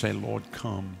 Will you say, Lord,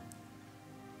 come.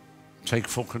 Take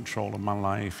full control of my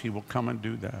life. He will come and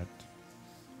do that.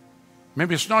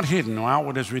 Maybe it's not hidden or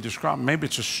outward as we describe. Maybe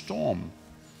it's a storm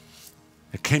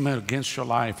that came out against your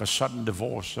life, a sudden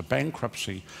divorce, a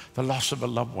bankruptcy, the loss of a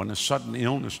loved one, a sudden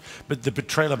illness, but the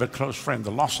betrayal of a close friend,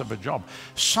 the loss of a job.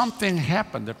 Something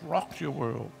happened that rocked your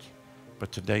world.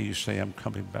 But today you say, I'm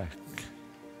coming back.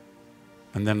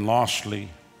 And then lastly,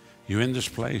 you're in this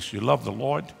place, you love the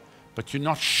Lord, but you're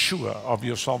not sure of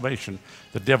your salvation.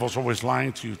 The devil's always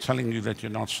lying to you, telling you that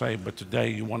you're not saved, but today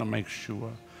you want to make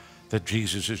sure that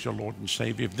Jesus is your Lord and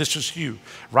Savior. If this is you,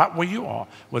 right where you are,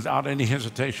 without any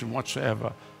hesitation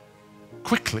whatsoever,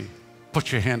 quickly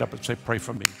put your hand up and say, pray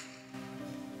for me.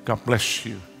 God bless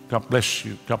you. God bless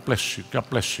you. God bless you. God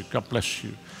bless you. God bless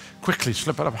you. Quickly,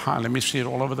 slip it up high. Let me see it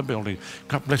all over the building.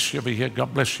 God bless you over here.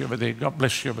 God bless you over there. God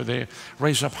bless you over there.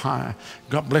 Raise up high.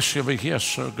 God bless you over here,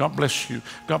 sir. God bless you.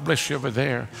 God bless you over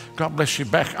there. God bless you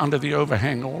back under the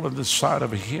overhang, all on the side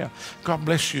over here. God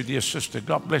bless you, dear sister.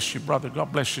 God bless you, brother.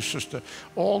 God bless you, sister.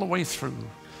 All the way through.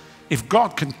 If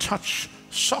God can touch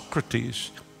Socrates,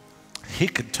 He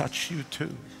can touch you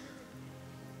too.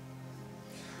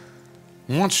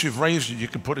 Once you've raised it, you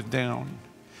can put it down.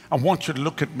 I want you to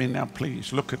look at me now,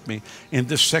 please. Look at me. In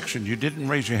this section, you didn't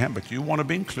raise your hand, but you want to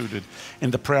be included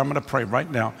in the prayer I'm going to pray right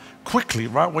now. Quickly,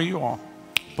 right where you are,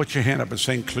 put your hand up and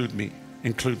say, include me.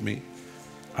 Include me.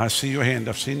 I see your hand.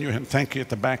 I've seen your hand. Thank you at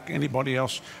the back. Anybody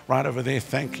else? Right over there.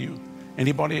 Thank you.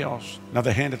 Anybody else?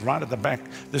 Another hand is right at the back.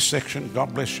 This section.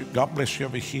 God bless you. God bless you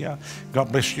over here.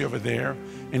 God bless you over there.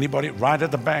 Anybody? Right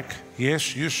at the back.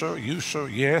 Yes, you, sir. You, sir.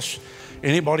 Yes.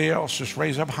 Anybody else? Just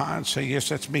raise up high and say, yes,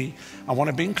 that's me. I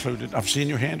want to be included. I've seen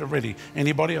your hand already.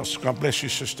 Anybody else? God bless you,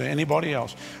 sister. Anybody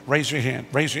else? Raise your hand.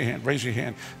 Raise your hand. Raise your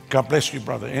hand. God bless you,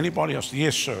 brother. Anybody else?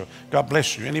 Yes, sir. God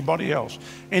bless you. Anybody else?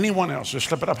 Anyone else? Just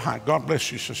slip it up high. God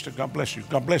bless you, sister. God bless you.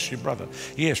 God bless you, brother.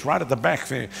 Yes, right at the back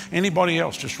there. Anybody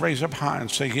else? Just raise up high and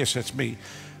say, yes, that's me.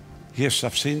 Yes,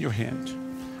 I've seen your hand.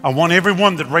 I want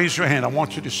everyone that raised your hand, I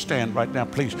want you to stand right now,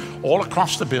 please. All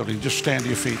across the building, just stand to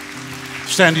your feet.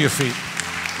 Stand to your feet.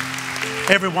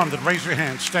 Everyone that raised your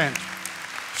hand, stand.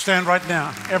 Stand right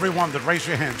now. Everyone that raised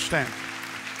your hand, stand.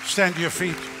 Stand to your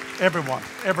feet. Everyone,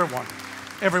 everyone,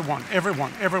 everyone,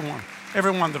 everyone, everyone,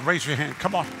 everyone that raised your hand.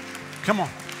 Come on. Come on.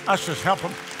 Ushers, help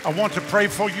them. I want to pray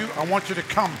for you. I want you to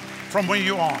come from where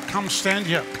you are. Come stand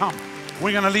here. Come.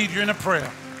 We're going to lead you in a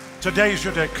prayer. Today's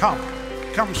your day. Come.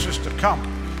 Come, sister. Come.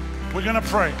 We're going to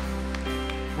pray.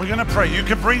 We're going to pray. You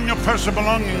can bring your personal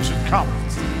belongings and come.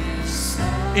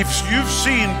 If you've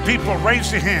seen people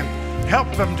raise their hand,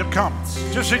 help them to come.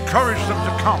 Just encourage them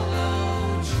to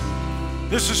come.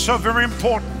 This is so very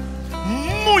important.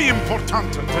 Muy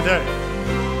importante today.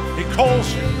 He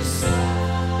calls you.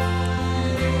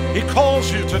 He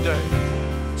calls you today.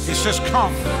 He says,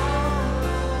 come.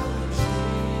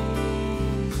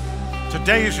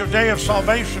 Today is your day of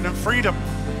salvation and freedom.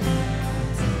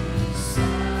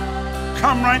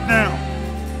 Come right now.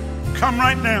 Come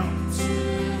right now.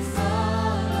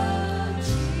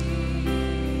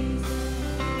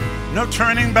 No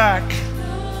turning back.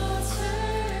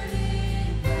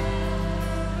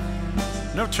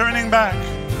 No turning back.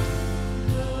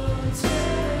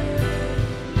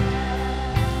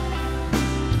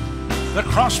 The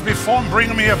cross before him. Bring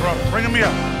him here, brother. Bring him here.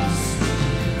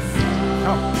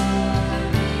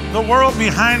 Come. The world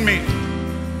behind me.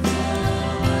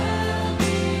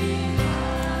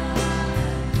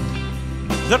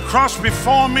 The cross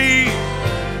before me.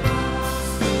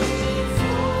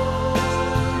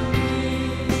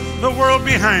 The world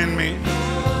behind me.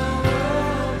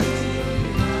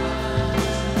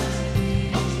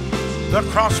 The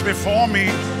cross before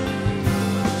me.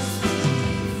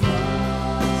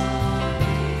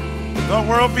 The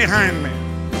world behind me.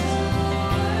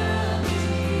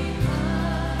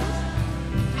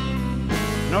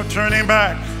 No turning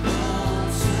back.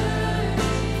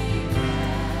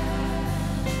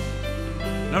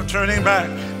 No turning back.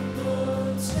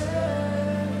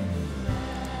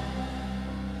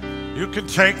 You can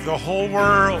take the whole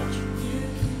world.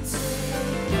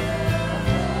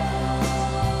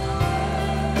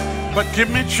 But give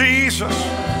me Jesus.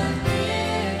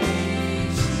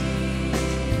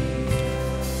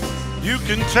 You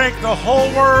can take the whole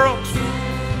world.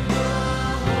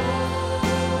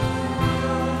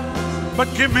 But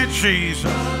give me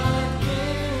Jesus.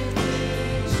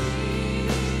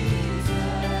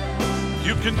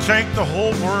 You can take the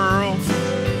whole world.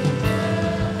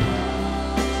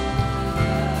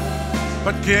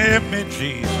 But give me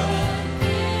Jesus.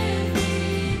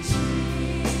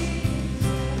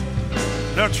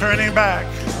 No turning back.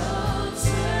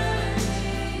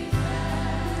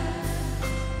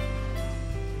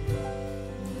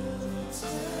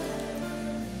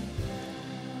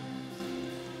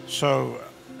 So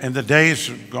in the days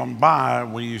gone by,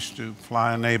 we used to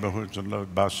fly in neighborhoods and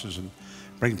load buses and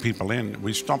bring people in.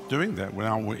 We stopped doing that.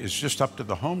 Now it's just up to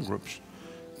the home groups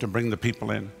to bring the people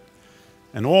in.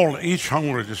 And each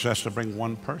home group just has to bring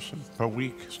one person per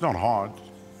week. It's not hard.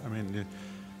 I mean,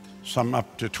 some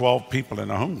up to 12 people in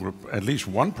a home group, at least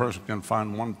one person can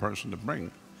find one person to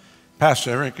bring. Pastor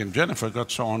Eric and Jennifer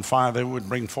got so on fire, they would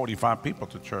bring 45 people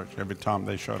to church every time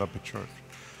they showed up at church.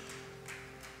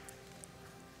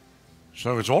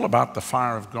 So it's all about the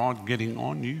fire of God getting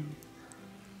on you.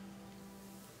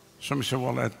 Somebody said,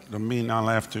 well, that mean I'll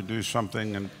have to do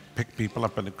something and pick people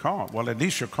up in the car. Well, at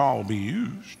least your car will be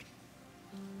used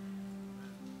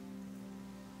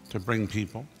to bring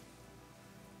people.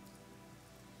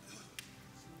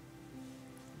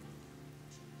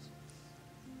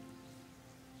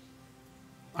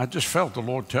 I just felt the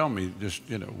Lord tell me, just,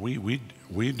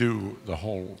 we do the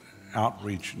whole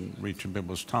outreach and reaching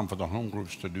people. It's time for the home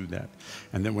groups to do that.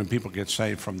 And then when people get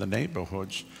saved from the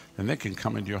neighborhoods, then they can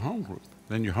come into your home group.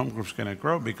 Then your home group's going to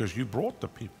grow because you brought the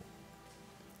people.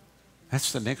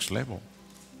 That's the next level.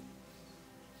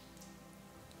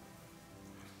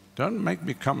 Don't make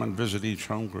me come and visit each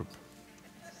home group.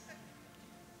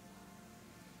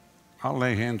 I'll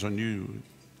lay hands on you.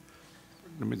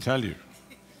 Let me tell you.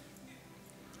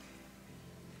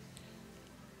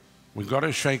 We've got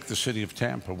to shake the city of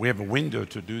Tampa. We have a window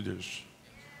to do this.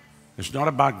 It's not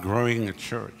about growing a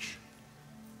church.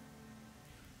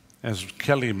 As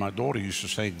Kelly, my daughter, used to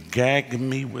say, gag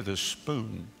me with a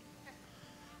spoon.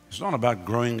 It's not about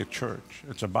growing a church.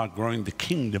 It's about growing the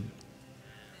kingdom.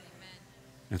 Amen.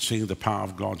 And seeing the power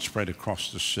of God spread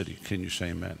across the city. Can you say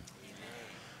amen? Amen?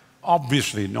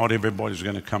 Obviously, not everybody's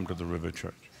going to come to the River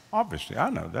Church. Obviously, I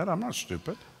know that. I'm not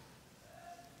stupid.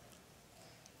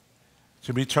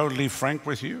 To be totally frank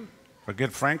with you, if I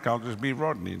get frank, I'll just be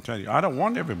Rodney and tell you, I don't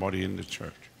want everybody in this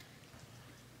church.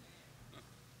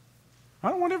 I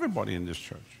don't want everybody in this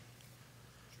church.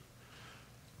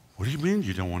 What do you mean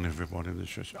you don't want everybody in this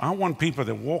church? I want people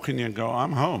that walk in here and go,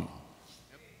 I'm home.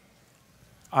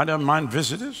 I don't mind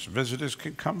visitors. Visitors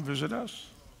can come visit us.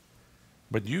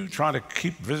 But you try to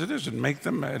keep visitors and make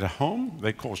them at home,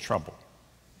 they cause trouble.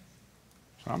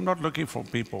 So I'm not looking for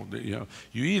people that, you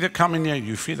either come in here,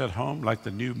 you feel at home, like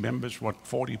the new members,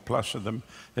 40 plus of them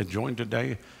that joined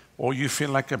today, or you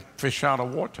feel like a fish out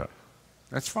of water.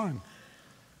 That's fine.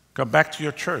 Go back to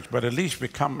your church, but at least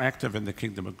become active in the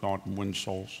kingdom of God and win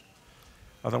souls.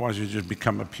 Otherwise, you just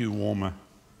become a pew warmer.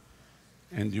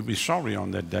 And you'll be sorry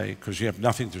on that day because you have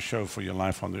nothing to show for your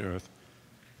life on the earth.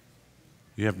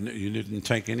 You didn't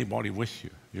take anybody with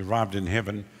you. You arrived in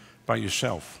heaven by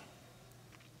yourself.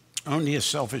 Only a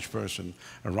selfish person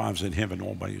arrives in heaven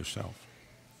all by yourself.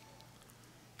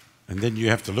 And then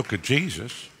you have to look at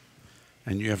Jesus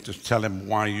and you have to tell him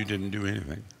why you didn't do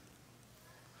anything.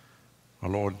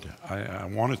 Well, Lord, I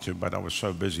wanted to, but I was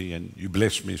so busy, and you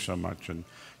blessed me so much, and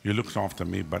you looked after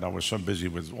me, but I was so busy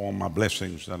with all my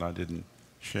blessings that I didn't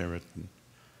share it and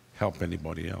help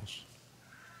anybody else.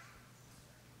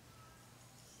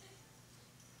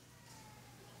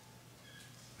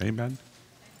 Amen?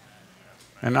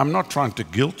 And I'm not trying to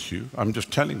guilt you. I'm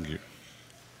just telling you.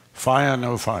 Fire,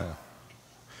 no fire.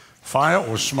 Fire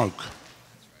or smoke?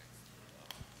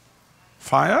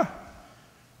 Fire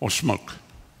or smoke?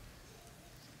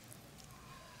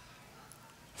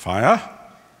 Fire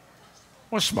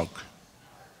or smoke?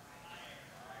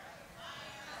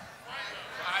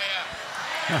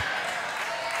 Yeah.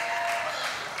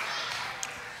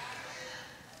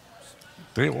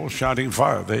 They're all shouting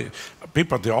fire.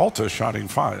 People at the altar are shouting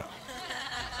fire.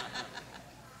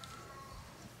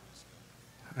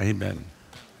 Amen.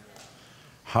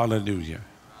 Hallelujah.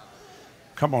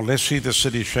 Come on, let's see the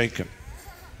city shaken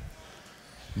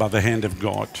by the hand of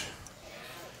God.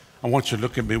 I want you to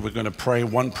look at me. We're going to pray.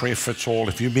 One prayer fits all.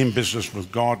 If you mean business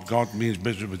with God, God means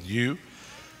business with you.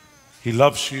 He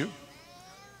loves you.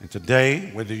 And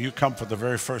today, whether you come for the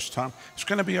very first time, it's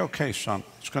going to be okay, son.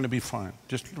 It's going to be fine.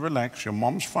 Just relax. Your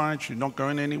mom's fine. She's not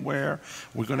going anywhere.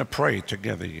 We're going to pray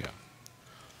together here.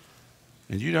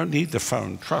 And you don't need the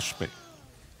phone. Trust me.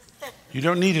 You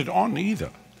don't need it on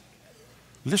either.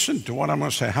 Listen to what I'm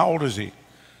going to say. How old is he?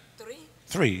 3.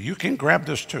 3. You can grab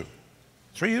this too.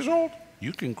 3 years old?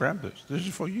 You can grab this. This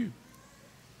is for you.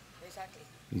 Exactly.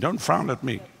 Don't frown at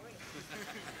me.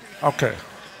 Okay.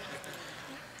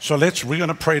 So we're going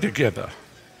to pray together.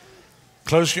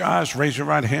 Close your eyes, raise your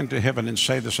right hand to heaven and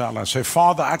say this out loud. Say,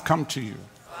 Father, I come to you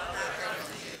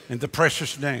in the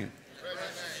precious name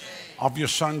of your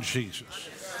Son, Jesus.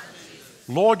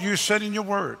 Lord, you said in your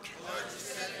word,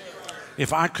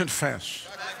 if I confess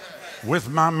with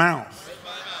my mouth,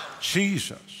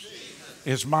 Jesus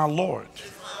is my Lord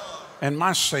and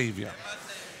my Savior,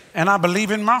 and I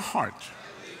believe in my heart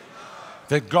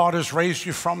that God has raised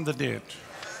you from the dead,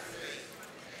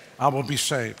 I will be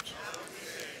saved.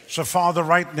 So, Father,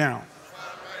 right now,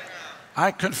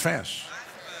 I confess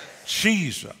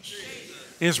Jesus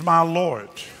is my Lord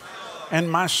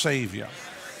and my Savior.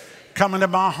 Come into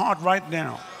my heart right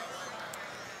now.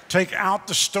 Take out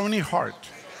the stony heart.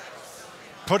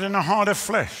 Put in a heart of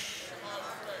flesh.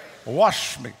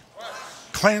 Wash me.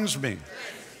 Cleanse me.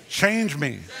 Change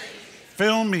me.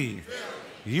 Fill me.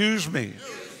 Use me.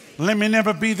 Let me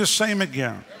never be the same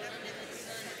again.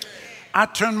 I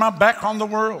turn my back on the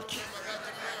world.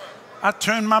 I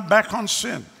turn my back on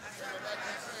sin.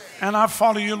 And I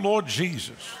follow you, Lord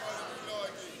Jesus.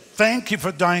 Thank you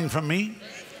for dying for me.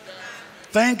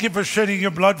 Thank you for shedding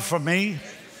your blood for me.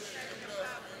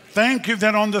 Thank you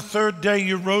that on the 3rd day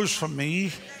you rose for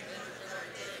me.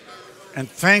 And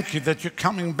thank you that you're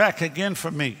coming back again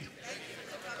for me.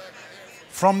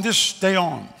 From this day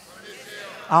on,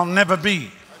 I'll never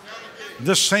be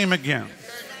the same again.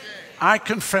 I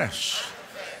confess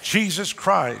Jesus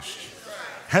Christ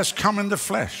has come in the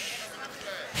flesh.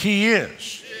 He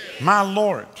is my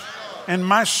Lord and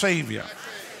my Savior.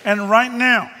 And right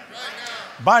now,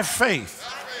 by faith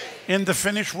in the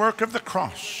finished work of the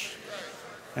cross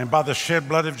and by the shed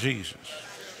blood of Jesus,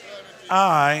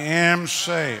 I am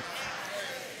saved.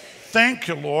 Thank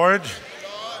you, Lord,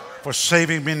 for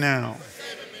saving me now.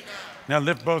 Now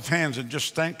lift both hands and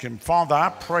just thank Him. Father, I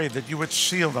pray that you would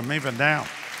seal them even now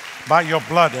by your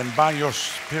blood and by your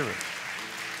Spirit,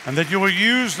 and that you will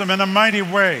use them in a mighty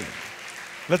way.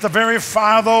 Let the very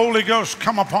fire of the Holy Ghost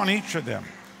come upon each of them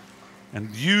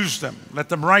and use them. Let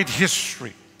them write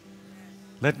history.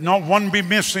 Let not one be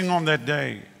missing on that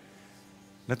day.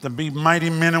 Let them be mighty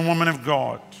men and women of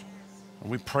God. And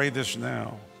we pray this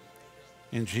now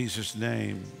in Jesus'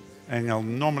 name. En el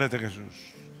nombre de Jesús.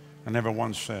 And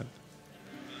everyone said,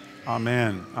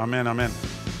 Amen, amen, amen.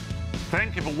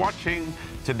 Thank you for watching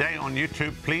today on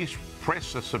YouTube. Please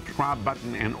press the subscribe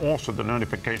button and also the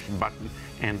notification button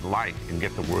and like and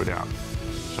get the word out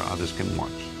so others can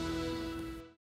watch.